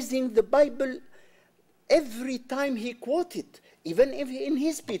contextualizing the Bible every time he quoted, even if in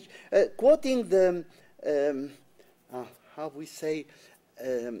his speech, quoting the, how we say,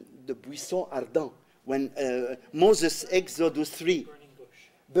 the buisson ardent, when Moses, Exodus 3,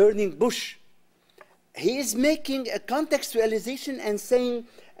 burning bush. He is making a contextualization and saying,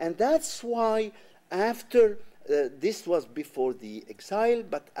 and that's why after, this was before the exile,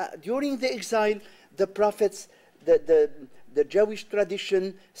 but during the exile, the prophets, the Jewish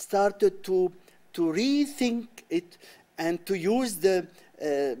tradition started to rethink it and to use the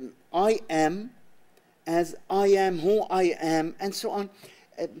I am as I am who I am, and so on.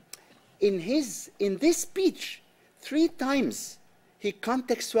 In this speech, 3 times he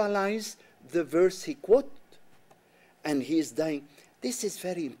contextualized the verse he quoted, and he is dying. This is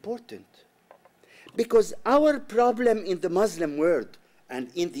very important, because our problem in the Muslim world and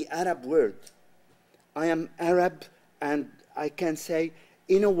in the Arab world, I am Arab, and I can say,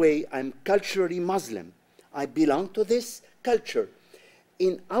 in a way, I'm culturally Muslim. I belong to this culture.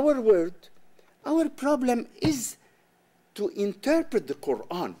 In our world, our problem is to interpret the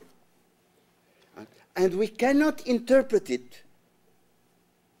Quran. And we cannot interpret it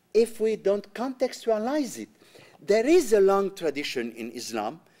if we don't contextualize it. There is a long tradition in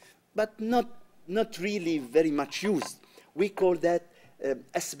Islam, but not really very much used. We call that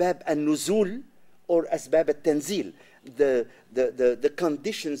asbab al-nuzul or asbab al-tanzil, the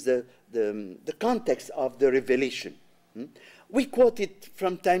conditions, the context of the revelation. We quote it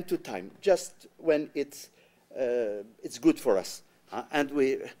from time to time, just when it's good for us. And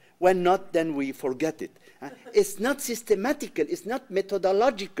when not, then we forget it. It's not systematical, it's not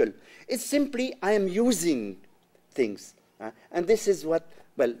methodological. It's simply, I am using things. And this is what,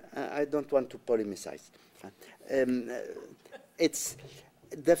 well, I don't want to polemicize. It's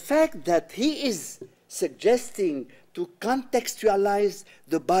the fact that he is suggesting to contextualize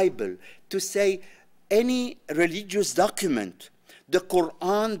the Bible, to say any religious document, the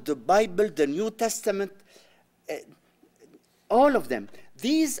Quran, the Bible, the New Testament, all of them.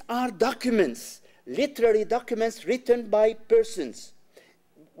 These are documents, literary documents written by persons.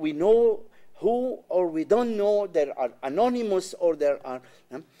 We know who or we don't know, there are anonymous or there are...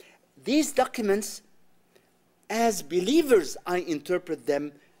 these documents, as believers, I interpret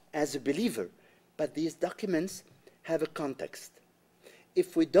them as a believer. But these documents have a context.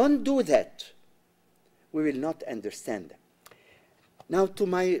 If we don't do that, we will not understand them. Now to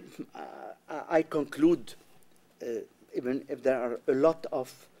my, I conclude, even if there are a lot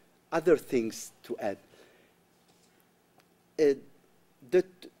of other things to add.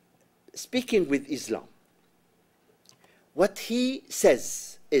 Speaking with Islam, what he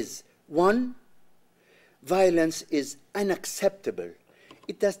says is, one, violence is unacceptable.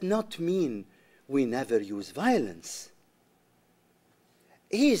 It does not mean we never use violence.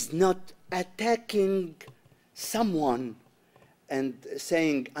 He is not attacking someone and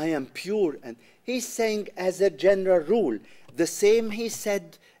saying, I am pure. And he's saying, as a general rule, the same he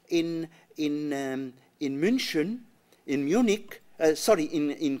said in München, in Munich,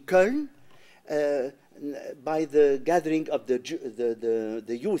 in Köln, by the gathering of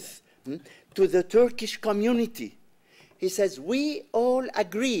the youth, to the Turkish community. He says, we all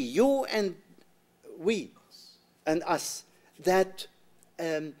agree, you and we and us, that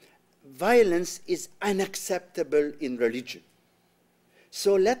violence is unacceptable in religion.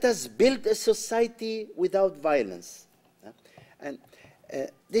 So let us build a society without violence. And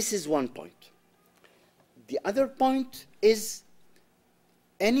this is one point. The other point is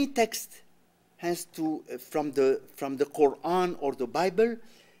any text has to, from the Quran or the Bible,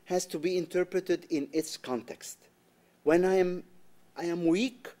 has to be interpreted in its context. When I am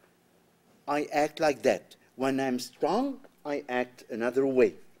weak, I act like that. When I'm strong, I act another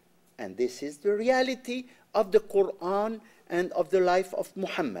way. And this is the reality of the Quran and of the life of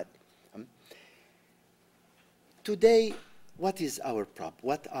Muhammad. Today, what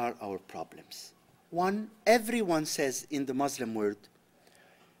are our problems? One, everyone says in the Muslim world,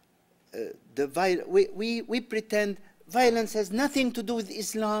 we pretend violence has nothing to do with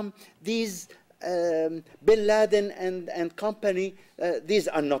Islam. These Bin Laden and company, these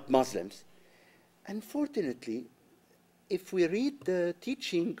are not Muslims. Unfortunately, if we read the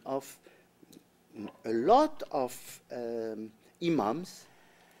teaching of a lot of imams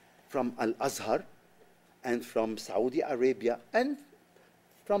from Al-Azhar and from Saudi Arabia and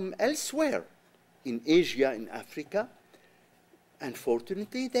from elsewhere in Asia, in Africa,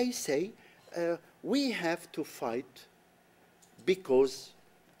 unfortunately they say we have to fight because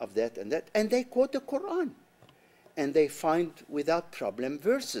of that, and they quote the Quran, and they find without problem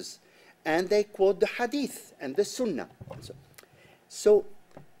verses, and they quote the Hadith and the Sunnah. So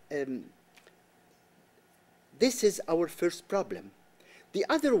this is our first problem. The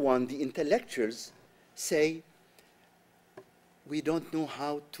other one, the intellectuals say, we don't know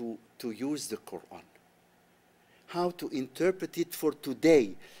how to use the Quran, how to interpret it for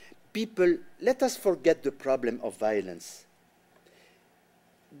today. People, let us forget the problem of violence.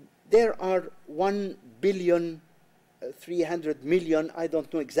 There are 1,300,000,000, I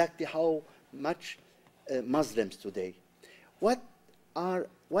don't know exactly how much, Muslims today. What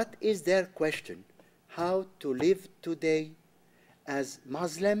is their question? How to live today as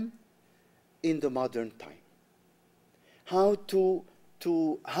Muslim in the modern time? How to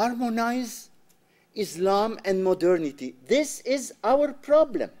harmonize Islam and modernity? This is our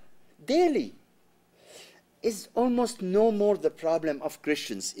problem daily. Is almost no more the problem of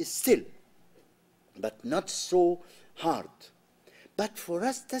Christians, is still, but not so hard. But for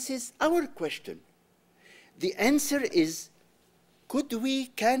us, this is our question. The answer is,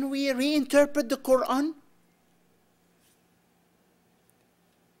 can we reinterpret the Quran?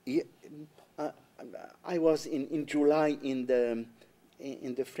 I was in July in the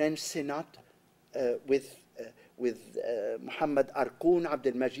French Senate with Muhammad Arkoun,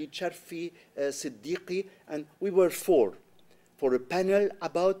 Abdel Majid Sharfi, Siddiqui, and we were for a panel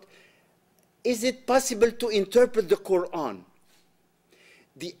about, is it possible to interpret the Quran?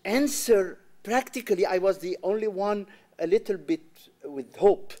 The answer, practically, I was the only one a little bit with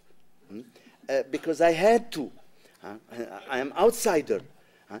hope, because I had to. I am outsider.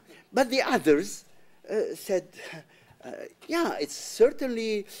 But the others said, yeah, it's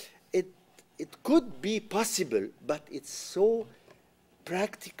certainly, it could be possible, but it's so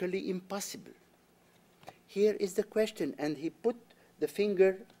practically impossible. Here is the question, and he put the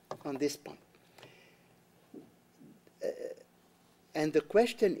finger on this point. And the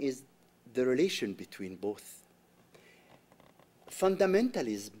question is the relation between both.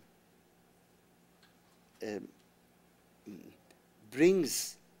 Fundamentalism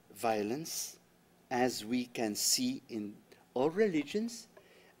brings violence, as we can see in all religions,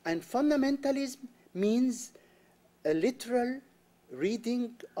 and fundamentalism means a literal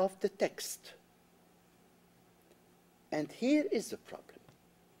reading of the text. And here is the problem.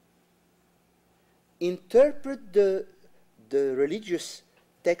 Interpret the religious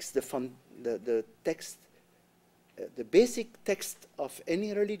text, the text, the basic text of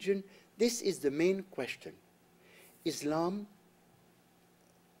any religion. This is the main question. Islam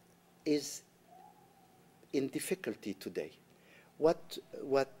is in difficulty today. What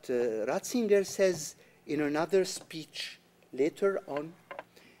Ratzinger says in another speech later on,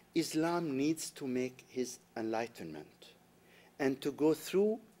 Islam needs to make his enlightenment and to go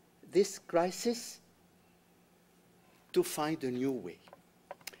through this crisis to find a new way.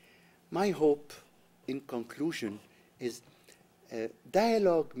 My hope, in conclusion, is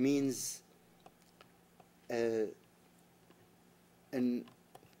dialogue means a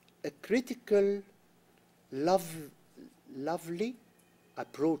critical, lovely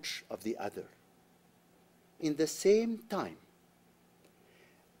approach of the other. In the same time,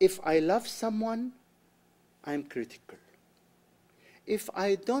 if I love someone, I'm critical. If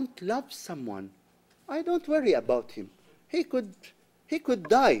I don't love someone, I don't worry about him. He could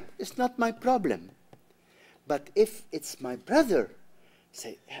die. It's not my problem. But if it's my brother,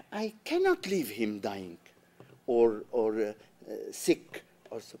 say, I cannot leave him dying or sick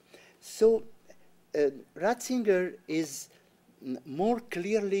or so. So Ratzinger is more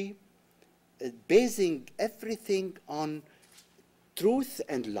clearly basing everything on truth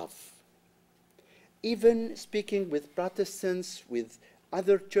and love. Even speaking with Protestants, with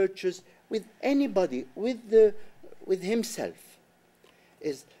other churches, with anybody, with himself,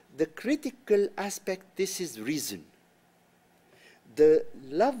 is the critical aspect. This is reason. The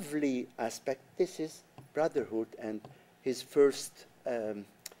lovely aspect, this is brotherhood, and his first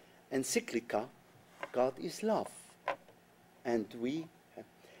encyclica, God is love. And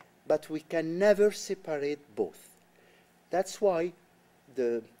but we can never separate both. That's why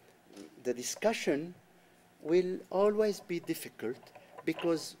the discussion will always be difficult,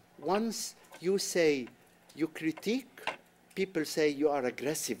 because once you say, you critique, people say you are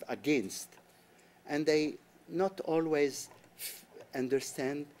aggressive against, and they not always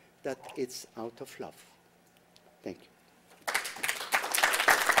understand that it's out of love. Thank you.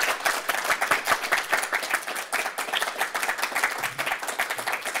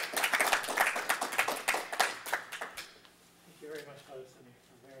 Thank you very much, Father Samir,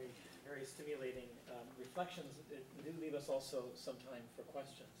 for very stimulating reflections. It do leave us also some time for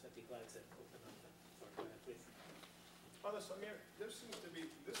questions. I'd be glad to open up the floor. Go ahead, please. Father Samir, there seems to be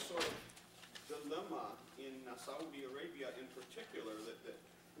this sort of dilemma in Saudi Arabia in particular, that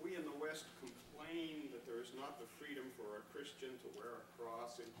we in the West complain that there is not the freedom for a Christian to wear a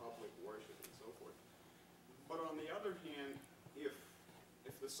cross in public worship and so forth. But on the other hand, if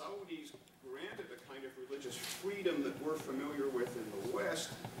the Saudis granted the kind of religious freedom that we're familiar with in the West,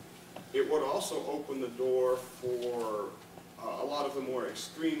 it would also open the door for a lot of the more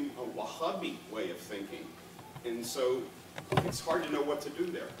extreme Wahhabi way of thinking. And so it's hard to know what to do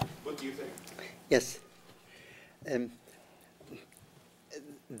there. What do you think? Yes.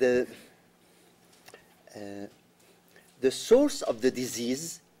 The source of the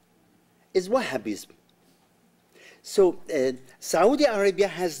disease is Wahhabism. So Saudi Arabia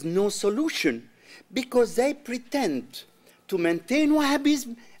has no solution because they pretend to maintain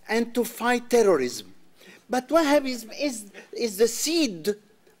Wahhabism and to fight terrorism. But Wahhabism is the seed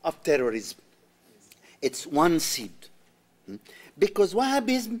of terrorism. It's one seed. Because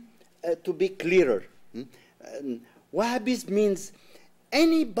Wahhabism, to be clearer, Wahhabism means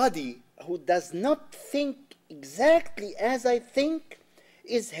anybody who does not think exactly as I think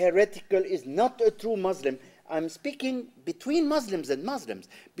is heretical, is not a true Muslim. I'm speaking between Muslims and Muslims,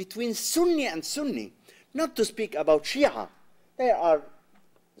 between Sunni and Sunni, not to speak about Shia. They are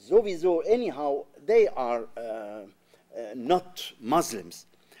sowieso, anyhow, they are not Muslims.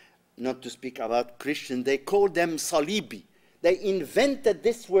 Not to speak about Christians, they call them Salibi. They invented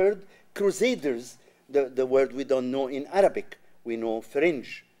this word, crusaders, the word we don't know in Arabic. We know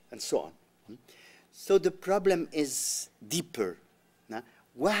French and so on. So the problem is deeper.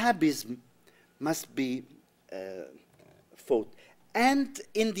 Wahhabism must be fought. And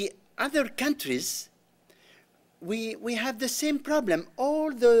in the other countries, we have the same problem.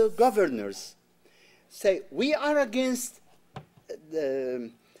 All the governors say, we are against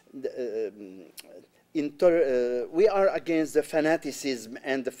we are against the fanaticism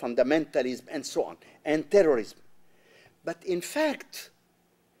and the fundamentalism and so on, and terrorism. But in fact,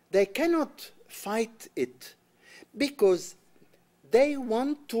 they cannot fight it because they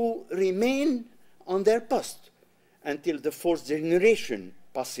want to remain on their post. until the fourth generation,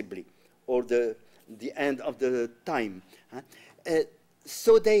 possibly, or the end of the time.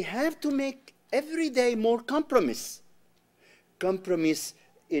 So they have to make every day more compromise. Compromise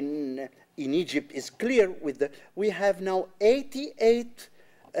in Egypt is clear. We have now 88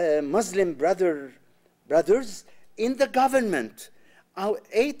 Muslim brothers in the government.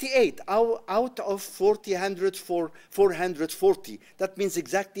 88 out of 440. That means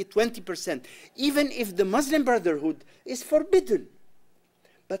exactly 20%. Even if the Muslim Brotherhood is forbidden.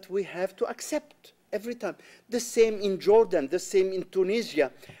 But we have to accept every time. The same in Jordan, the same in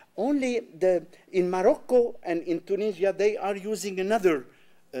Tunisia. Only in Morocco and in Tunisia, they are using another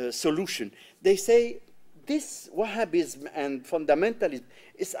solution. They say this Wahhabism and fundamentalism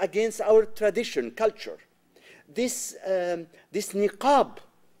is against our tradition, culture. This niqab,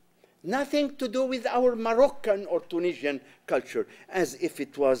 nothing to do with our Moroccan or Tunisian culture, as if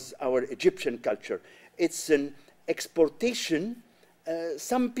it was our Egyptian culture. It's an exportation.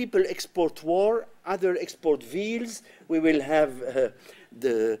 Some people export war, others export veils. We will have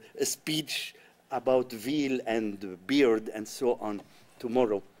the speech about veil and beard and so on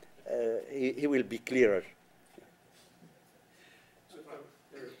tomorrow. He will be clearer. There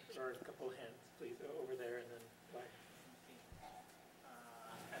are a couple of hands, please, over there and then back.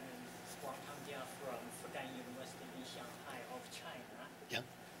 I'm Wang Tangjia from Fudan University in Shanghai of China. Yeah.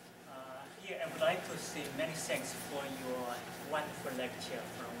 Here I would like to say many thanks for your wonderful lecture,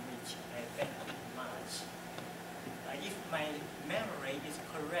 from which I benefit much. If my memory is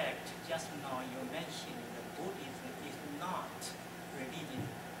correct, just now you mentioned that Buddhism is not religion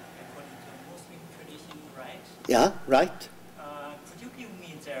according to Muslim tradition, right? Yeah, right. Could you give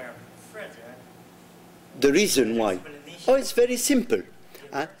me the further The reason why? explanation? Oh, it's very simple.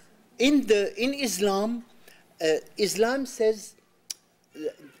 In Islam, Islam says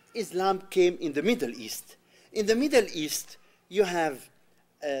Islam came in the Middle East. In the Middle East, you have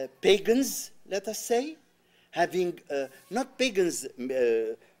pagans, let us say, having not pagans,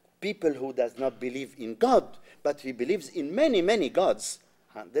 people who does not believe in God, but he believes in many, many gods.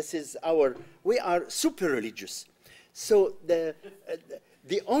 This is we are super religious. So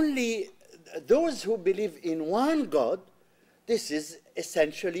those who believe in one God, this is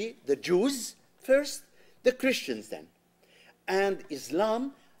essentially the Jews first, the Christians then. And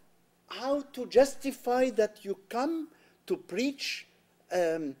Islam, how to justify that you come to preach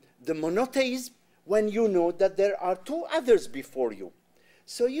the monotheism when you know that there are two others before you.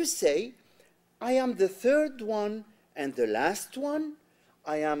 So you say, I am the third one and the last one.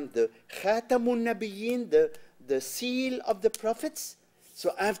 I am the Khatamun Nabiyyin, the seal of the prophets.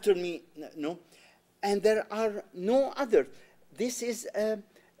 So after me, no. And there are no other. This is a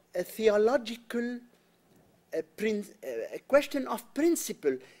theological a question of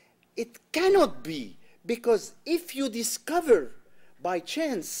principle. It cannot be, because if you discover by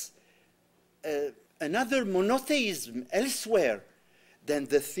chance another monotheism elsewhere, then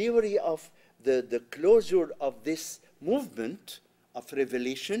the theory of the closure of this movement of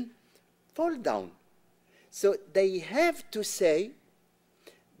revelation fall down. So they have to say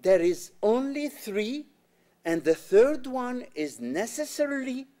there is only three, and the third one is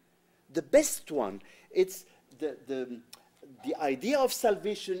necessarily the best one. It's the idea of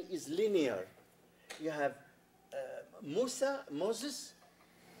salvation is linear. You have Moses,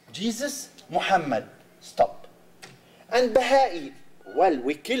 Jesus, Muhammad, stop. And Baha'i, well,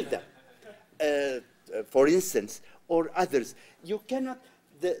 we killed them, for instance, or others. You cannot,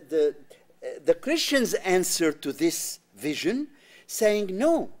 the Christians answer to this vision saying,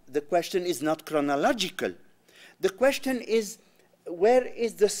 no, the question is not chronological. The question is, where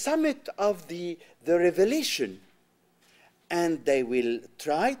is the summit of the revelation? And they will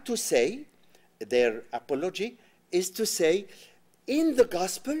try to say, their apology is to say, in the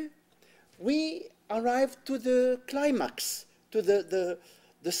gospel, we arrive to the climax, to the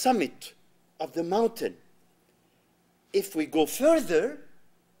summit of the mountain. If we go further,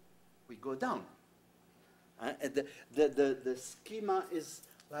 we go down. The schema is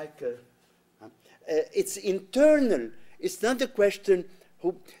like, it's internal. It's not a question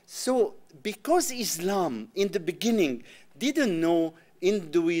who, so because Islam in the beginning didn't know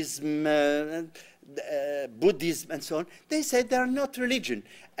Hinduism, Buddhism and so on, they said they are not religion.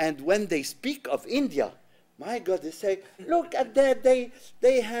 And when they speak of India, my God, they say, look at that, they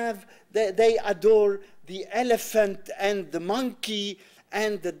adore the elephant and the monkey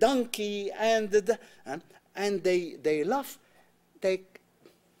and the donkey and they laugh. There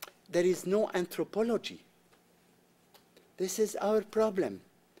is no anthropology. This is our problem.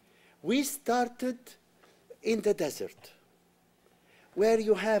 We started in the desert, where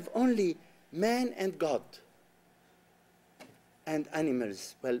you have only man and God. and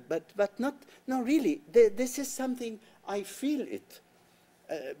animals. Well, but not, no, really, this is something, I feel it.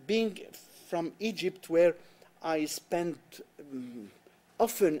 Being from Egypt, where I spent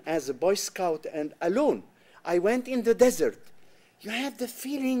often as a Boy Scout and alone, I went in the desert. You have the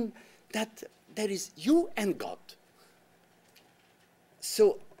feeling that there is you and God.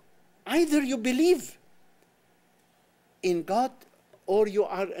 So either you believe in God or you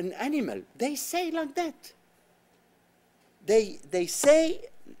are an animal. They say like that. They say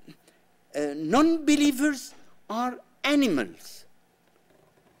non-believers are animals.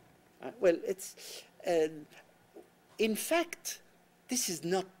 Well, it's, in fact, this is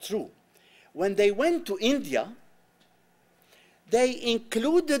not true. When they went to India, they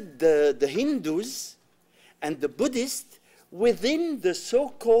included the Hindus and the Buddhists within the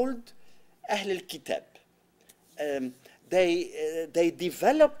so-called Ahl al-Kitab. They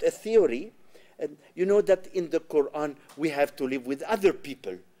developed a theory. You know that in the Quran we have to live with other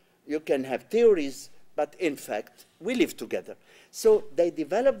people. You can have theories, but in fact we live together. So they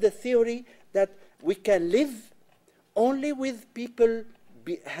developed the theory that we can live only with people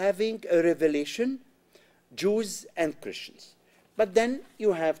having a revelation, Jews and Christians. But then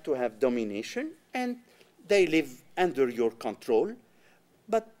you have to have domination, and they live under your control.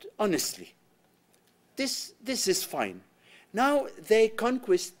 But honestly, this is fine. Now they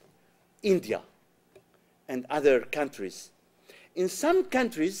conquest India and other countries. In some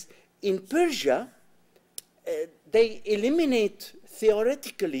countries, in Persia, they eliminate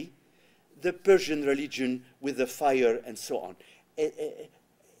theoretically the Persian religion with the fire and so on.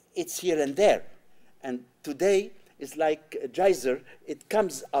 It's here and there. And today, it's like a geyser. It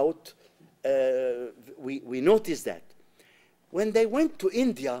comes out. We notice that. When they went to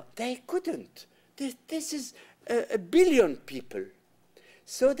India, they couldn't. This is a billion people.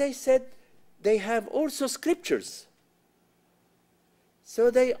 So they said they have also scriptures. So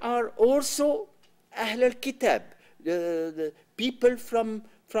they are also Ahl al-Kitab, the people from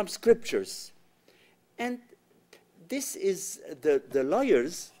scriptures. And this is the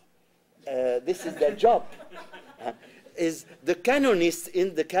lawyers, this is their job, is the canonists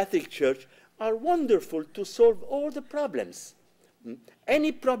in the Catholic Church are wonderful to solve all the problems.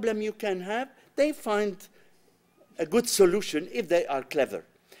 Any problem you can have, they find a good solution if they are clever.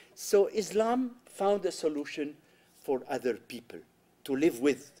 So Islam found a solution for other people to live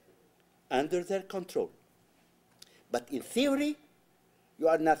with, under their control. But in theory, you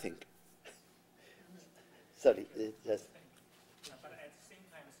are nothing. Sorry, just. But at the same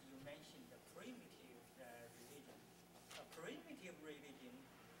time, you mentioned the primitive religion. A primitive religion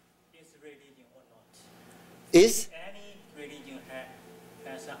is religion or not? Is? Any religion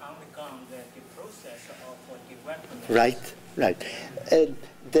has undergone the process of development. Right, right.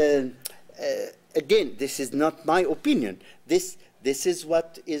 Again, this is not my opinion. This is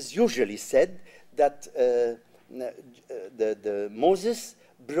what is usually said, that Moses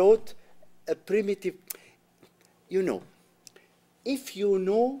brought a primitive. You know, if you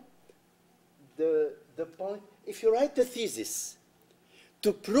know the point, if you write a thesis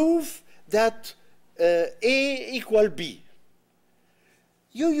to prove that A equal B,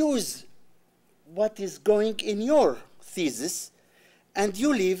 you use what is going in your thesis and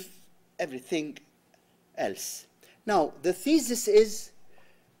you leave everything else. Now, the thesis is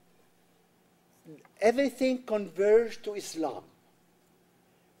everything converged to Islam,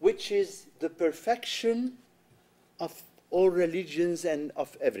 which is the perfection of all religions and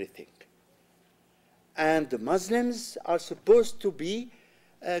of everything. And the Muslims are supposed to be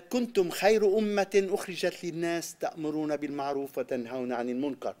كنتم خير أمة أخرجت للناس تأمرون بالمعروف وتنهون عن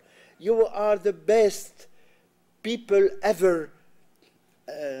المنكر. You are the best people ever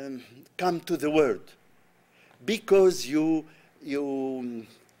come to the world, because you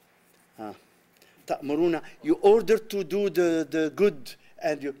order to do the good,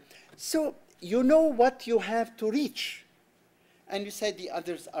 and you, so you know what you have to reach, and you say the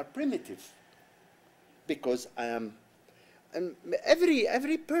others are primitive, because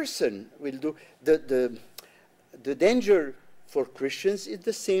every person will do. The danger for Christians is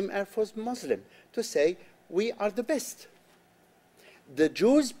the same as for Muslims, to say we are the best. The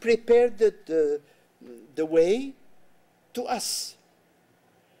Jews prepared the way to us.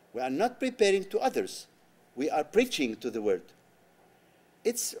 We are not preparing to others. We are preaching to the world.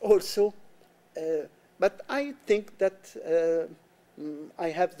 It's also, but I think that I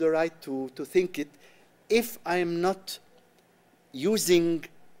have the right to think it if I am not using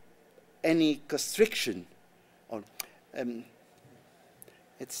any constriction. Or,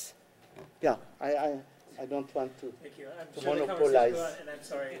 it's, yeah, I don't want to. Thank you. I'm To sure the monopolize. conversation goes on, and I'm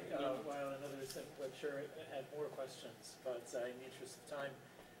sorry, while others I'm sure had more questions, but in the interest of time,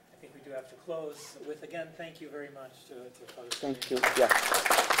 I think we do have to close with, again, thank you very much to Father Samir. Thank you.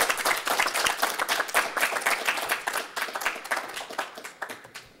 Yeah.